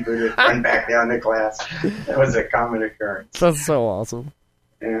office, reboot it, run back down to class. That was a common occurrence. That's so awesome.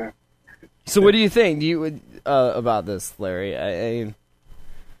 Yeah. So what do you think about this, Larry?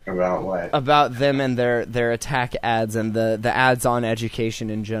 About what? About them and their attack ads and the ads on education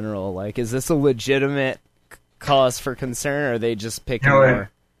in general. Like, is this a legitimate cause for concern, or are they just picking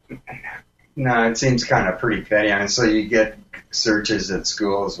more? No, it seems kind of pretty petty. I mean, so you get searches at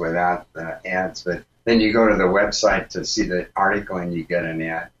schools without ads, but then you go to the website to see the article and you get an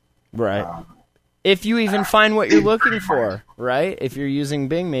ad. Right. If you even find what you're looking for, right? If you're using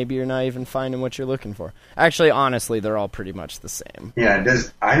Bing, maybe you're not even finding what you're looking for. Actually, honestly, they're all pretty much the same. Yeah, it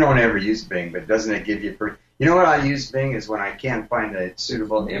does. I don't ever use Bing, but doesn't it give you... You know what I use Bing is when I can't find a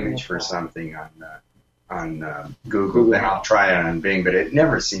suitable image for something on Google, then I'll try it on Bing, but it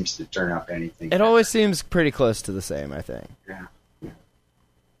never seems to turn up anything. It always seems pretty close to the same, I think. Yeah.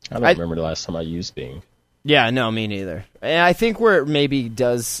 I don't remember the last time I used Bing. Yeah, no, me neither. And I think where it maybe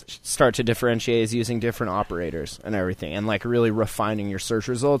does start to differentiate is using different operators and everything, and like really refining your search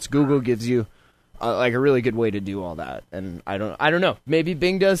results. Google gives you like a really good way to do all that, and I don't know. Maybe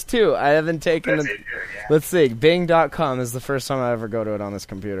Bing does too. I haven't taken it. Yeah. Let's see. Bing.com is the first time I ever go to it on this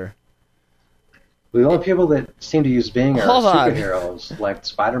computer. The only people that seem to use Bing are Hold on. superheroes, like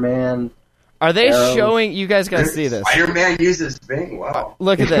Spider-Man. Are they Arrow. showing? You guys gotta see this. Spider-Man uses Bing. Wow.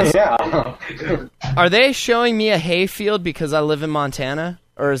 Look at this. Yeah. Are they showing me a hayfield because I live in Montana?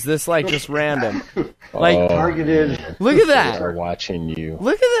 Or is this like just random? Like, Targeted. look at They're that. watching you.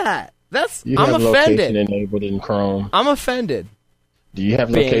 Look at that. You I'm have offended. location enabled in Chrome. I'm offended. Do you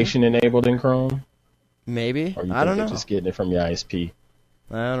have Bing. location enabled in Chrome? Maybe. Or you I don't know. think they're just getting it from your ISP?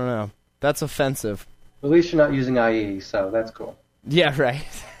 I don't know. That's offensive. At least you're not using IE, so that's cool. Yeah, right.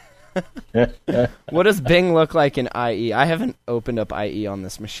 What does Bing look like in IE? I haven't opened up IE on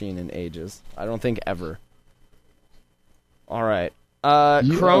this machine in ages. I don't think ever. All right.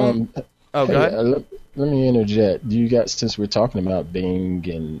 Chrome. Hey, Go ahead. Let me interject. You guys, since we're talking about Bing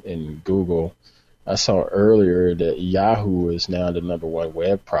and Google, I saw earlier that Yahoo is now the #1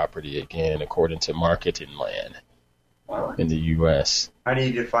 web property again, according to Marketing Land Wow. in the U.S. How do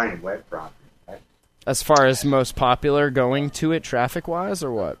you define web property? As far as most popular going to it traffic-wise,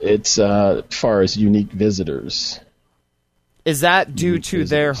 or what? It's as far as unique visitors. Is that due Unique to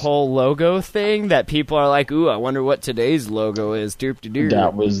their visitors. whole logo thing that people are like, ooh, I wonder what today's logo is? Doop-de-doo.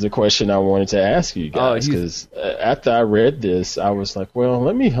 That was the question I wanted to ask you guys, because after I read this, I was like, well,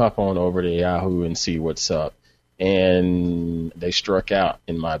 let me hop on over to Yahoo and see what's up. And they struck out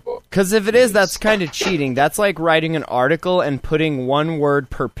in my book. Because if it is, that's kind of cheating. That's like writing an article and putting one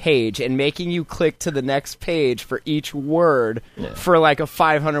word per page and making you click to the next page for each word for like a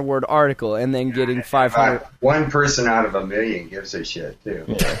 500-word article and then getting 500. One person out of 1 million gives a shit, too.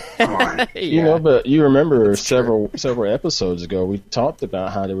 Come on. You know, but you remember several episodes ago, we talked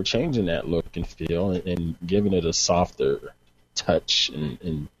about how they were changing that look and feel and giving it a softer touch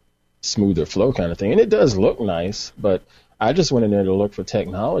and smoother flow kind of thing. And it does look nice, but I just went in there to look for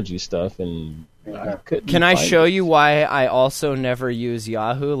technology stuff, and I couldn't. Can I find show it. you why I also never use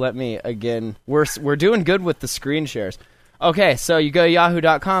Yahoo? Let me, again, we're doing good with the screen shares. Okay, so you go to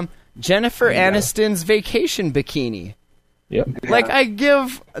yahoo.com, Jennifer Aniston's vacation bikini. Yep. Like,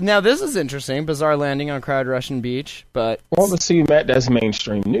 now this is interesting, bizarre landing on crowded Russian beach, but Well, but see, Matt, that's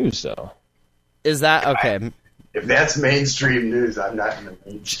mainstream news, though. is that, okay, If that's mainstream news, I'm not in the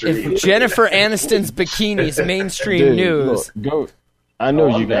mainstream. if Jennifer Aniston's bikini is mainstream Dude, news, look, go. I know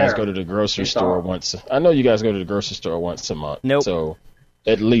you I'm guys there. go to the grocery It's store on. once. I know you guys go to the grocery store once a month. Nope. So,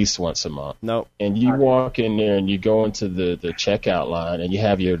 at least once a month. nope. And you walk in there and you go into the checkout line and you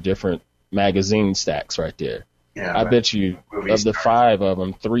have your different magazine stacks right there. Yeah, I but bet you movie of the stars. 5 of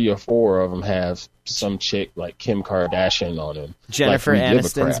them, 3 or 4 of them have some chick like Kim Kardashian on them. Jennifer Like, we give a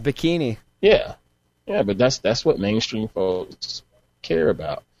Aniston's crap. bikini. Yeah, but that's what mainstream folks care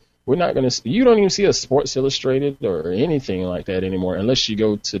about. We're not gonna. You don't even see a Sports Illustrated or anything like that anymore, unless you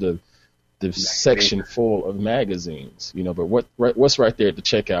go to the section full of magazines. But what's right there at the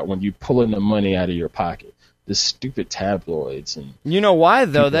checkout when you pulling the money out of your pocket? The stupid tabloids and You know why,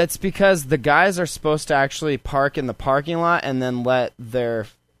 though? That's because the guys are supposed to actually park in the parking lot and then let their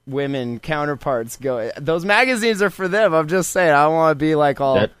women counterparts go. Those magazines are for them. I'm just saying. I don't want to be like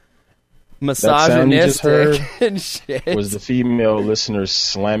all that sound you just misogynistic heard and shit. was the female listeners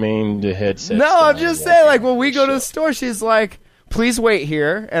slamming the headset. No, I'm just saying, like, when we go to the store, she's like, please wait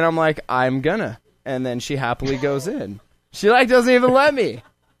here. And I'm like, I'm gonna. And then she happily goes in. She, like, doesn't even let me.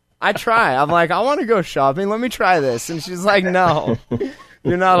 I try. I'm like, I want to go shopping. Let me try this. And she's like, no,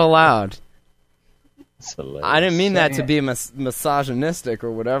 you're not allowed. It's hilarious. I didn't mean that to be misogynistic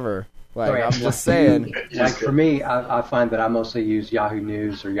or whatever. Like, Sorry, I'm just saying. Like for me, I find that I mostly use Yahoo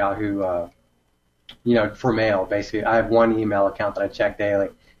News or Yahoo, for mail. Basically, I have one email account that I check daily,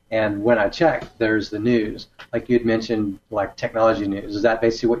 and when I check, there's the news. Like you had mentioned, like technology news. Is that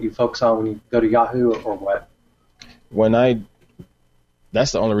basically what you focus on when you go to Yahoo, or what?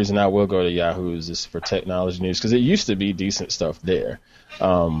 That's the only reason I will go to Yahoo is just for technology news, because it used to be decent stuff there.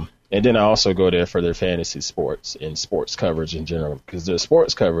 And then I also go there for their fantasy sports and sports coverage in general, because the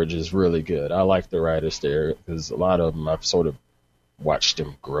sports coverage is really good. I like the writers there because a lot of them I've sort of watched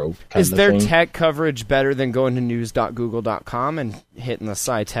them grow. Is their thing. tech coverage better than going to news.google.com and hitting the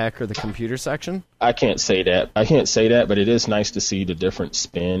sci-tech or the computer section? I can't say that, but it is nice to see the different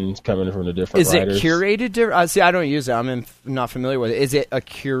spins coming from the different Is writers. it curated? See, I don't use it. I'm not familiar with it. Is it a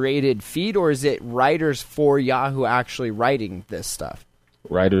curated feed, or is it writers for Yahoo actually writing this stuff?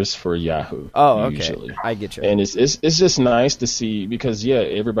 Writers for Yahoo. Oh, okay. Usually. I get you. And it's just nice to see, because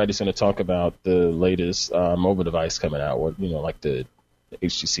everybody's going to talk about the latest mobile device coming out, like the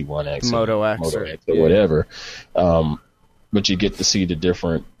HTC One X, Moto X, Moto or X or whatever. But you get to see the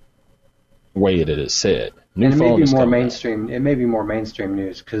different way that it's said. New And it may phone be is more coming out. mainstream. It may be more mainstream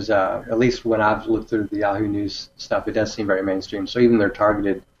news because at least when I've looked through the Yahoo News stuff, it does seem very mainstream. So even their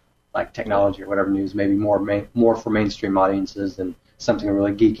targeted, like technology or whatever news, maybe more for mainstream audiences than something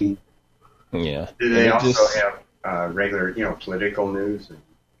really geeky. Yeah. Do they And it also just- have regular, political news? And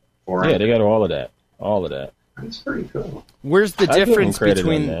foreign? Yeah, they got all of that. All of that. That's pretty cool. Where's the I give them difference credit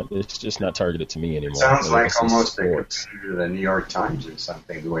between... on that. It's just not targeted to me anymore. It sounds like It's just almost a sports. competitor to the New York Times or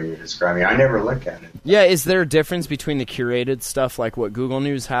something, the way you're describing it. I never look at it. Yeah, is there a difference between the curated stuff like what Google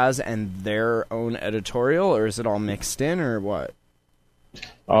News has and their own editorial, or is it all mixed in, or what?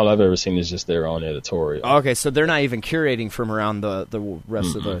 All I've ever seen is just their own editorial. Okay, so they're not even curating from around the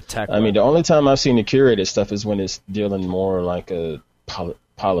rest of the tech. I mean, the only time I've seen the curated stuff is when it's dealing more like a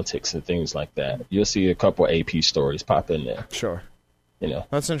politics and things like that. You'll see a couple AP stories pop in there. Sure. You know,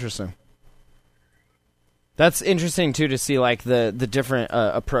 That's interesting. That's interesting, too, to see like the different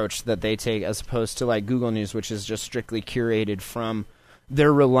approach that they take as opposed to like Google News, which is just strictly curated from...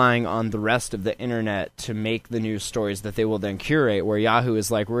 They're relying on the rest of the internet to make the news stories that they will then curate, where Yahoo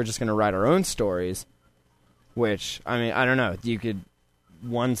is like, we're just going to write our own stories, which, I mean, I don't know.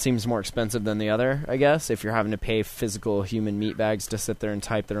 One seems more expensive than the other, I guess, if you're having to pay physical human meat bags to sit there and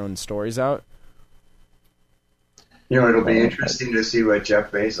type their own stories out. It'll be interesting to see what Jeff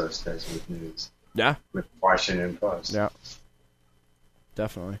Bezos does with news, Yeah, with Washington Post. yeah.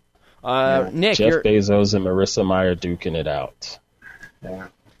 Definitely. Yeah. Nick, Jeff you're... Bezos and Marissa Mayer duking it out. Yeah.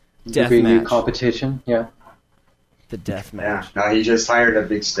 Could be a new Deathmatch. competition. Yeah. The death Yeah. match. Now he just hired a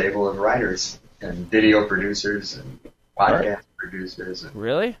big stable of writers and video producers and podcast producers. And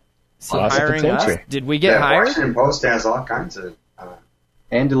Really? Is he Lots of hiring us? potential. Did we get hired? Washington Post has all kinds of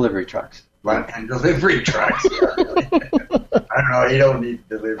And delivery trucks. and delivery trucks. Yeah, really. I don't know. He don't need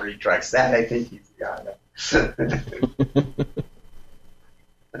delivery trucks. That I think he's got.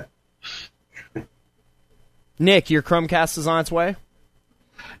 Nick, your Chromecast is on its way?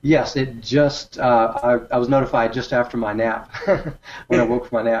 Yes, it just, I was notified just after my nap, when I woke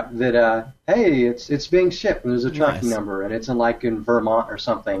from my nap, that, hey, it's being shipped, and there's a tracking number, and it's in Vermont or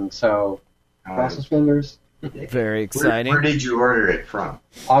something, so cross his fingers. Very exciting. Where did you order it from?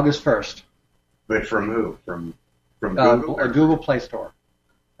 August 1st. But from who? From Google? A Google Play Store.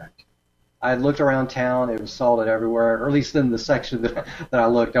 I had looked around town. It was sold at everywhere, or at least in the section that I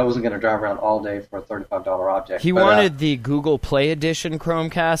looked. I wasn't going to drive around all day for a $35 object. He wanted the Google Play Edition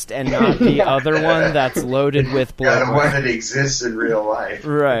Chromecast and not the other one that's loaded with bloatware. Yeah, the one that exists in real life.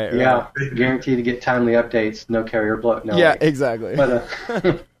 Right. Yeah, guaranteed to get timely updates, no carrier bloat. No. Yeah, exactly.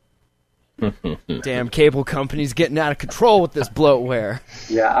 But damn cable companies getting out of control with this bloatware.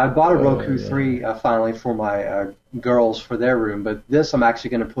 Yeah, I bought a Roku 3 finally for my girls for their room, but this I'm actually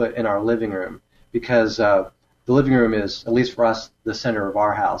going to put in our living room because the living room is, at least for us, the center of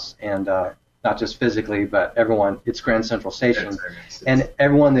our house, and not just physically, but everyone, it's Grand Central Station, and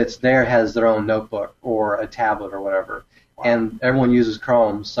everyone that's there has their own notebook or a tablet or whatever, and everyone uses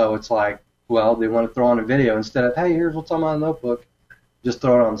Chrome, so it's like, well, they want to throw on a video instead of, hey, here's what's on my notebook. Just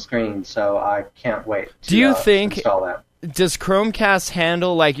throw it on the screen, so I can't wait to install that. Does Chromecast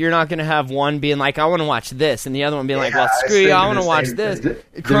handle, like, you're not going to have one being like, I want to watch this, and the other one being like, well, screw you, I want to watch this.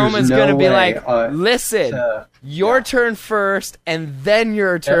 Chrome is going to be like, listen, your turn first, and then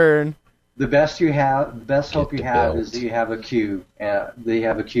your turn. The best hope you have is that you have a queue. That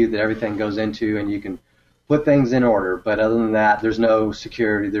everything goes into, and you can put things in order. But other than that, there's no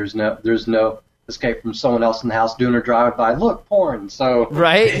security. There's no escape from someone else in the house doing a drive-by. Look, porn. So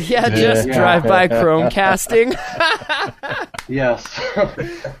right, yeah, just drive-by Chromecasting. Yes.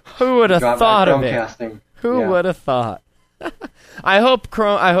 Who would have thought of it? Who would have thought? I hope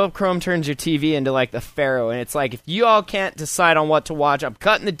Chrome turns your TV into like the Pharaoh, and it's like, if you all can't decide on what to watch, I'm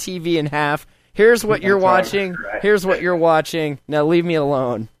cutting the TV in half. Here's what you're watching. Here's what you're watching. Now leave me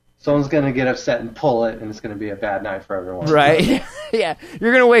alone. Someone's going to get upset and pull it, and it's going to be a bad night for everyone. Right. Yeah.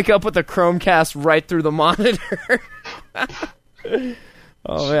 You're going to wake up with a Chromecast right through the monitor.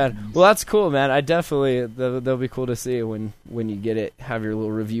 Oh, man. Well, that's cool, man. I definitely, they'll be cool to see when you get it, have your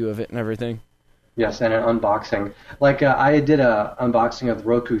little review of it and everything. Yes, and an unboxing. Like, I did a unboxing of the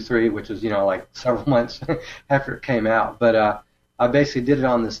Roku 3, which was, like several months after it came out. But I basically did it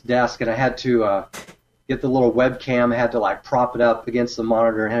on this desk, and I had to get the little webcam. I had to like prop it up against the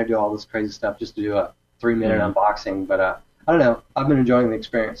monitor and had to do all this crazy stuff just to do a 3-minute unboxing. But I don't know. I've been enjoying the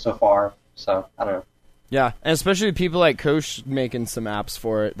experience so far. So I don't know. Yeah, and especially people like Kosh making some apps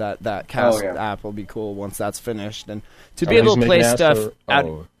for it. That Cast app will be cool once that's finished, and to be able to play stuff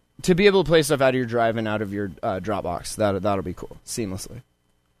to be able to play stuff out of your drive and out of your Dropbox. That'll be cool seamlessly.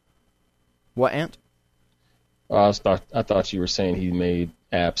 What, Ant? I thought you were saying he made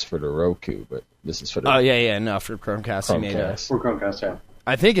apps for the Roku, but this is for the... Oh, no, for Chromecast. He made it. For Chromecast, yeah.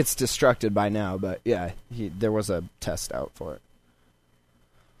 I think it's destructed by now, but yeah, there was a test out for it.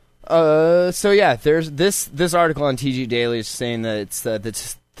 So yeah, there's this article on TG Daily is saying that it's the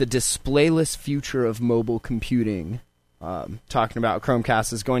displayless future of mobile computing. Talking about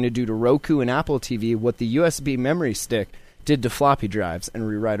Chromecast is going to do to Roku and Apple TV what the USB memory stick did to floppy drives and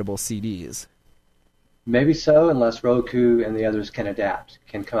rewritable CDs. Maybe so, unless Roku and the others can adapt,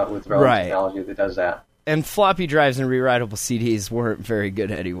 can come up with their own technology that does that. And floppy drives and rewritable CDs weren't very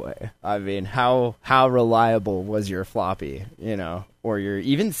good anyway. I mean, how reliable was your floppy, or your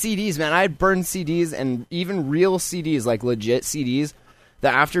even CDs, man? I had burned CDs, and even real CDs, like legit CDs,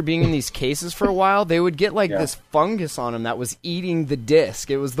 that after being in these cases for a while, they would get like this fungus on them that was eating the disc.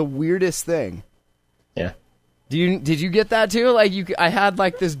 It was the weirdest thing. Yeah. Did you get that too? Like I had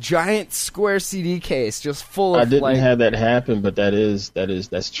like this giant square CD case just full of. I didn't have that happen, but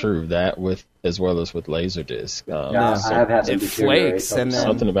that's true. That with as well as with Laserdisc. I have had some it flakes and then,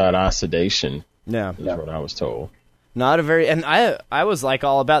 something about oxidation. Yeah, is what I was told. Not a very, and I was like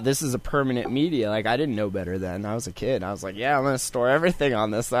all about this is a permanent media. Like I didn't know better then. I was a kid. I was like, yeah, I'm gonna store everything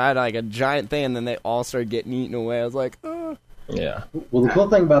on this. I had like a giant thing, and then they all started getting eaten away. I was like, oh. Yeah. Well, the cool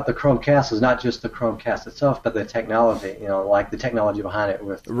thing about the Chromecast is not just the Chromecast itself, but the technology, like the technology behind it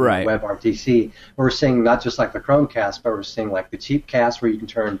with WebRTC. We're seeing not just like the Chromecast, but we're seeing like the Cheapcast, where you can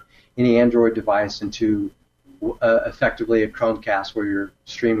turn any Android device into effectively a Chromecast, where you're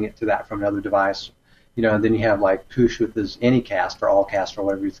streaming it to that from another device. And then you have like Push with his Anycast or Allcast or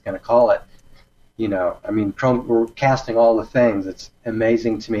whatever he's going to call it. I mean, we're casting all the things. It's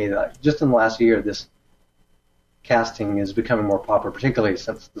amazing to me that just in the last year, this casting is becoming more popular, particularly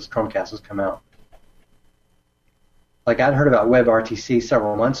since this Chromecast has come out. Like I'd heard about WebRTC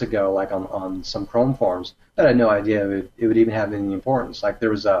several months ago, like on some Chrome forums, but I had no idea it would even have any importance. Like there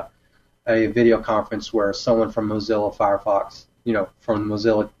was a a video conference where someone from Mozilla Firefox, from the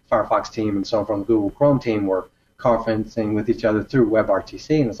Mozilla Firefox team and someone from the Google Chrome team were conferencing with each other through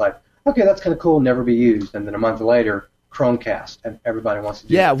WebRTC, and it's like, okay, that's kind of cool, never be used. And then a month later, Chromecast, and everybody wants to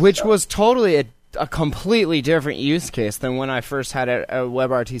do that. Which was totally a completely different use case than when I first had a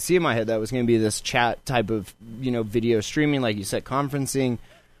WebRTC in my head that was going to be this chat type of, video streaming, like you said, conferencing.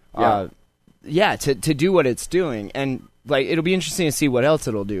 To do what it's doing. And like it'll be interesting to see what else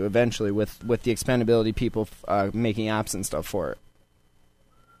it'll do eventually with the expandability, people making apps and stuff for it.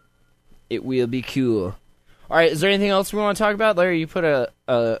 It will be cool. All right, is there anything else we want to talk about? Larry, you put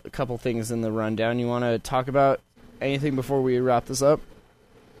a couple things in the rundown. You want to talk about anything before we wrap this up?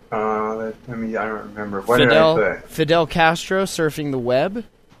 I don't remember. What did I put? Fidel Castro surfing the web?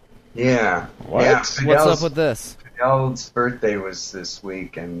 Yeah. What? Yeah, What's up with this? Fidel's birthday was this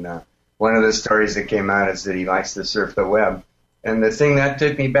week, and one of the stories that came out is that he likes to surf the web. And the thing that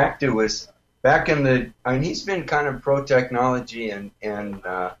took me back to was back in he's been kind of pro-technology and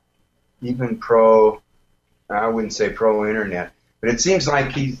even I wouldn't say pro-internet, but it seems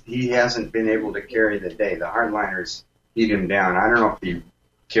like he hasn't been able to carry the day. The hardliners beat him down. I don't know if he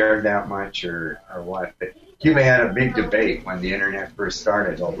cared that much or what, but Cuba had a big debate when the internet first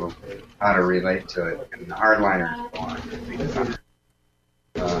started over how to relate to it, and the hardliners won.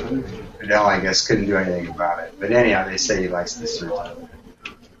 Fidel, I guess, couldn't do anything about it. But anyhow, they say he likes to surf.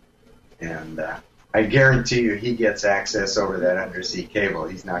 And I guarantee you he gets access over that undersea cable.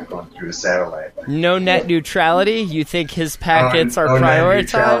 He's not going through a satellite. No net neutrality? You think his packets are no net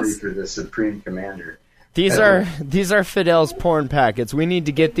neutrality prioritized? for the Supreme Commander. These are Fidel's porn packets. We need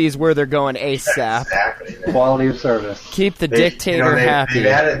to get these where they're going ASAP. Exactly. Quality of service. Keep the dictator happy. They've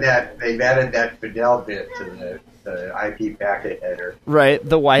added that Fidel bit to the IP packet header. Right,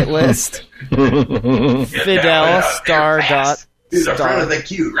 the whitelist. Fidel star dot Who's in front star. of the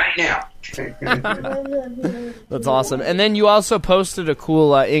queue right now? That's awesome. And then you also posted a cool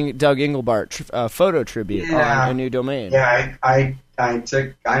Doug Engelbart photo tribute on a new domain. Yeah, I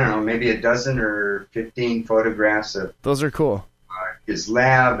took, I don't know, maybe a dozen or 15 photographs of Those are cool. his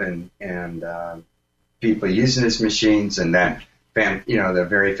lab and people using his machines, and that the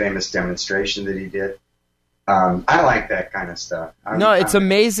very famous demonstration that he did. I like that kind of stuff. It's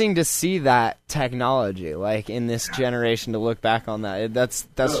amazing to see that technology, like in this generation, to look back on that. That's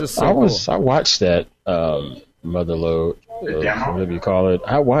just so cool. I watched that Motherload, whatever you call it.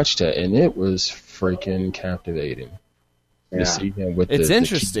 I watched that, and it was freaking captivating. Yeah. To see him with It's the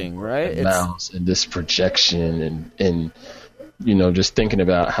interesting, keyboard right? and mouse and this projection and just thinking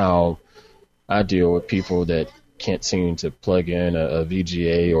about how I deal with people that can't seem to plug in a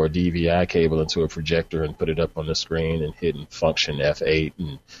VGA or DVI cable into a projector and put it up on the screen and hit function F8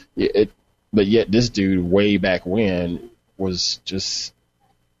 but yet this dude way back when was just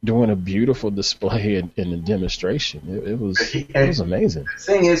doing a beautiful display in the demonstration. It was amazing. The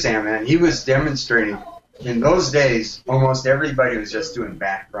thing is, man, he was demonstrating. In those days, almost everybody was just doing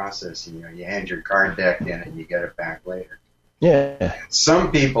back processing. You hand your card deck in and you get it back later. Yeah.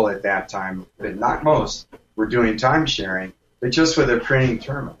 Some people at that time, but not most, were doing time sharing, but just with a printing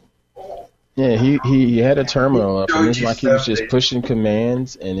terminal. Yeah, he had a terminal up, and it's like he was just pushing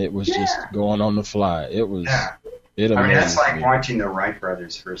commands, and it was just going on the fly. It was. Yeah. That's like watching the Wright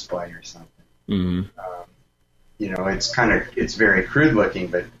brothers first flight or something. Mm-hmm. It's very crude looking,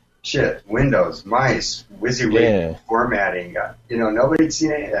 but shit, Windows, mice, WYSIWYG formatting. Nobody'd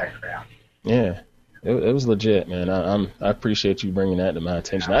seen any of that crap. Yeah, it was legit, man. I appreciate you bringing that to my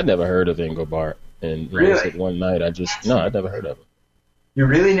attention. I'd never heard of Engelbart, and really? One night I'd never heard of him. You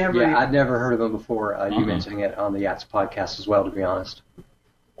really never? Yeah, I'd never heard of him before. You mentioning it on the Yats podcast as well, to be honest.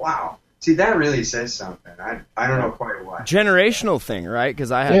 Wow. See, that really says something. I don't know quite what. Generational thing, right? Because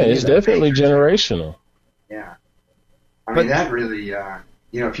it's definitely generational. Yeah. That really,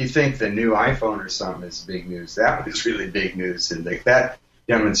 if you think the new iPhone or something is big news, that was really big news. And that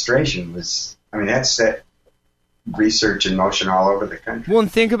demonstration was, that set research in motion all over the country. Well,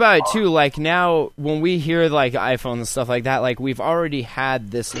 and think about it too, like now when we hear like iPhone and stuff like that, like we've already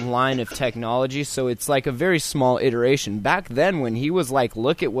had this line of technology, so it's like a very small iteration. Back then when he was like,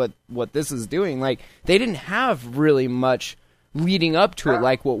 look at what this is doing, like they didn't have really much leading up to it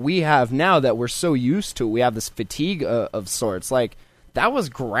like what we have now that we're so used to. We have this fatigue of sorts. Like that was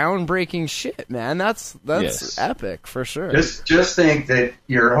groundbreaking shit, man. That's yes. Epic for sure. Just think that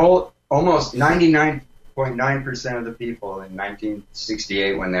your whole almost 99.9% of the people in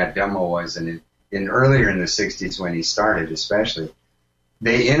 1968 when that demo was, and earlier in the 60s when he started especially,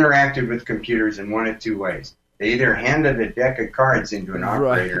 they interacted with computers in one of two ways. They either handed a deck of cards into an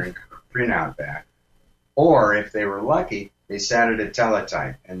operator and got a printout back, or if they were lucky, they sat at a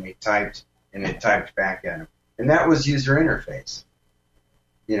teletype and they typed, and it typed back at them. And that was user interface.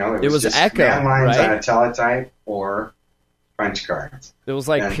 You know, it was just Echo, command lines right? on a teletype or punch cards. It was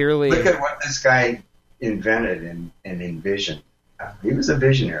like And purely. Look at what this guy invented and envisioned. He was a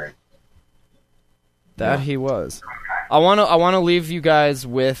visionary. That he was. I want to leave you guys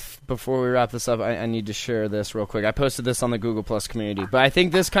with, before we wrap this up, I need to share this real quick. I posted this on the Google Plus community, but I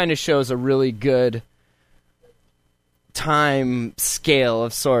think this kind of shows a really good time scale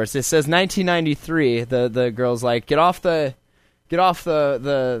of sorts. It says 1993. The girl's like, get off the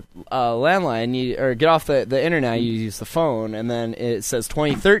landline, or get off the internet. You use the phone, and then it says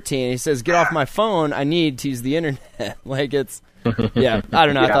 2013. He says, get off my phone. I need to use the internet. Like it's. Yeah, I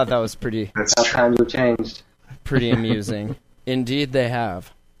don't know. I thought that was pretty How times have changed. pretty amusing. Indeed, they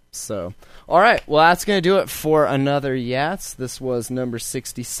have. So, all right. Well, that's going to do it for another Yats. This was number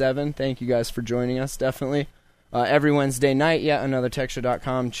 67. Thank you guys for joining us, definitely. Every Wednesday night,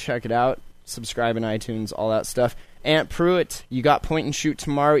 anothertechshow.com. Check it out. Subscribe in iTunes, all that stuff. Aunt Pruitt, you got Point and Shoot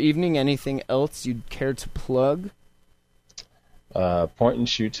tomorrow evening. Anything else you'd care to plug? Point and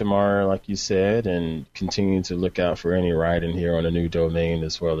Shoot tomorrow, like you said, and continue to look out for any writing here on a new domain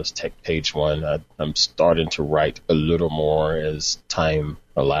as well as Tech Page One. I'm starting to write a little more as time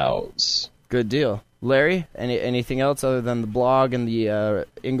allows. Good deal. Larry, anything else other than the blog and the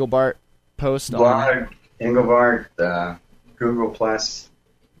Engelbart post? Blog, Engelbart, Google Plus.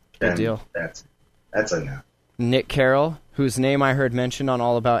 Good deal. That's enough. Nick Carroll, whose name I heard mentioned on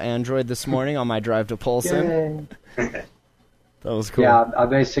All About Android this morning on my drive to Polson. Yay. That was cool. Yeah, I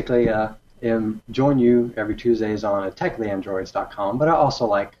basically join you every Tuesdays on techlyandroids.com, but I also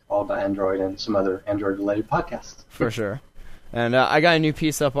like All About Android and some other Android-related podcasts. For sure. And I got a new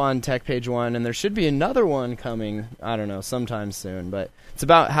piece up on Tech Page One, and there should be another one coming, I don't know, sometime soon. But it's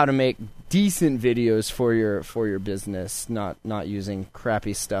about how to make decent videos for your business, not using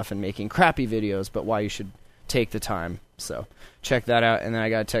crappy stuff and making crappy videos, but why you should take the time. So check that out. And then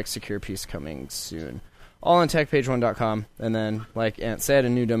I got a Tech Secure piece coming soon. All on techpage1.com, and then, like Ant said, a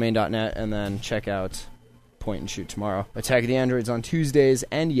new domain.net, and then check out Point and Shoot tomorrow. Attack of the Androids on Tuesdays,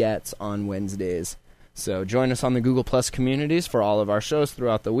 and Yats on Wednesdays. So join us on the Google Plus communities for all of our shows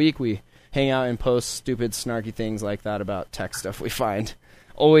throughout the week. We hang out and post stupid, snarky things like that about tech stuff we find.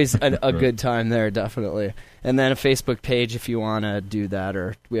 Always a good time there, definitely. And then a Facebook page if you want to do that,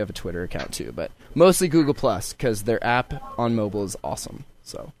 or we have a Twitter account too. But mostly Google Plus, because their app on mobile is awesome.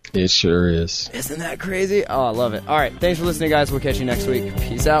 So It sure is. isn't that crazy? Oh, I love it. All right, thanks for listening, guys. We'll catch you next week.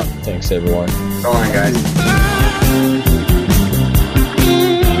 Peace out. Thanks, everyone. Go on, guys.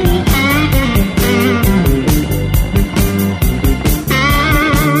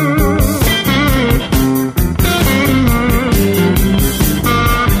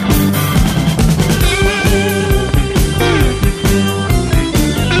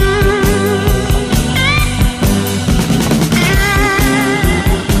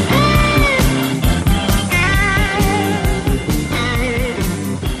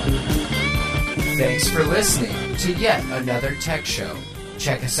 Thanks for listening to Yet Another Tech Show.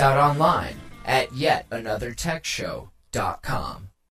 Check us out online at yetanothertechshow.com.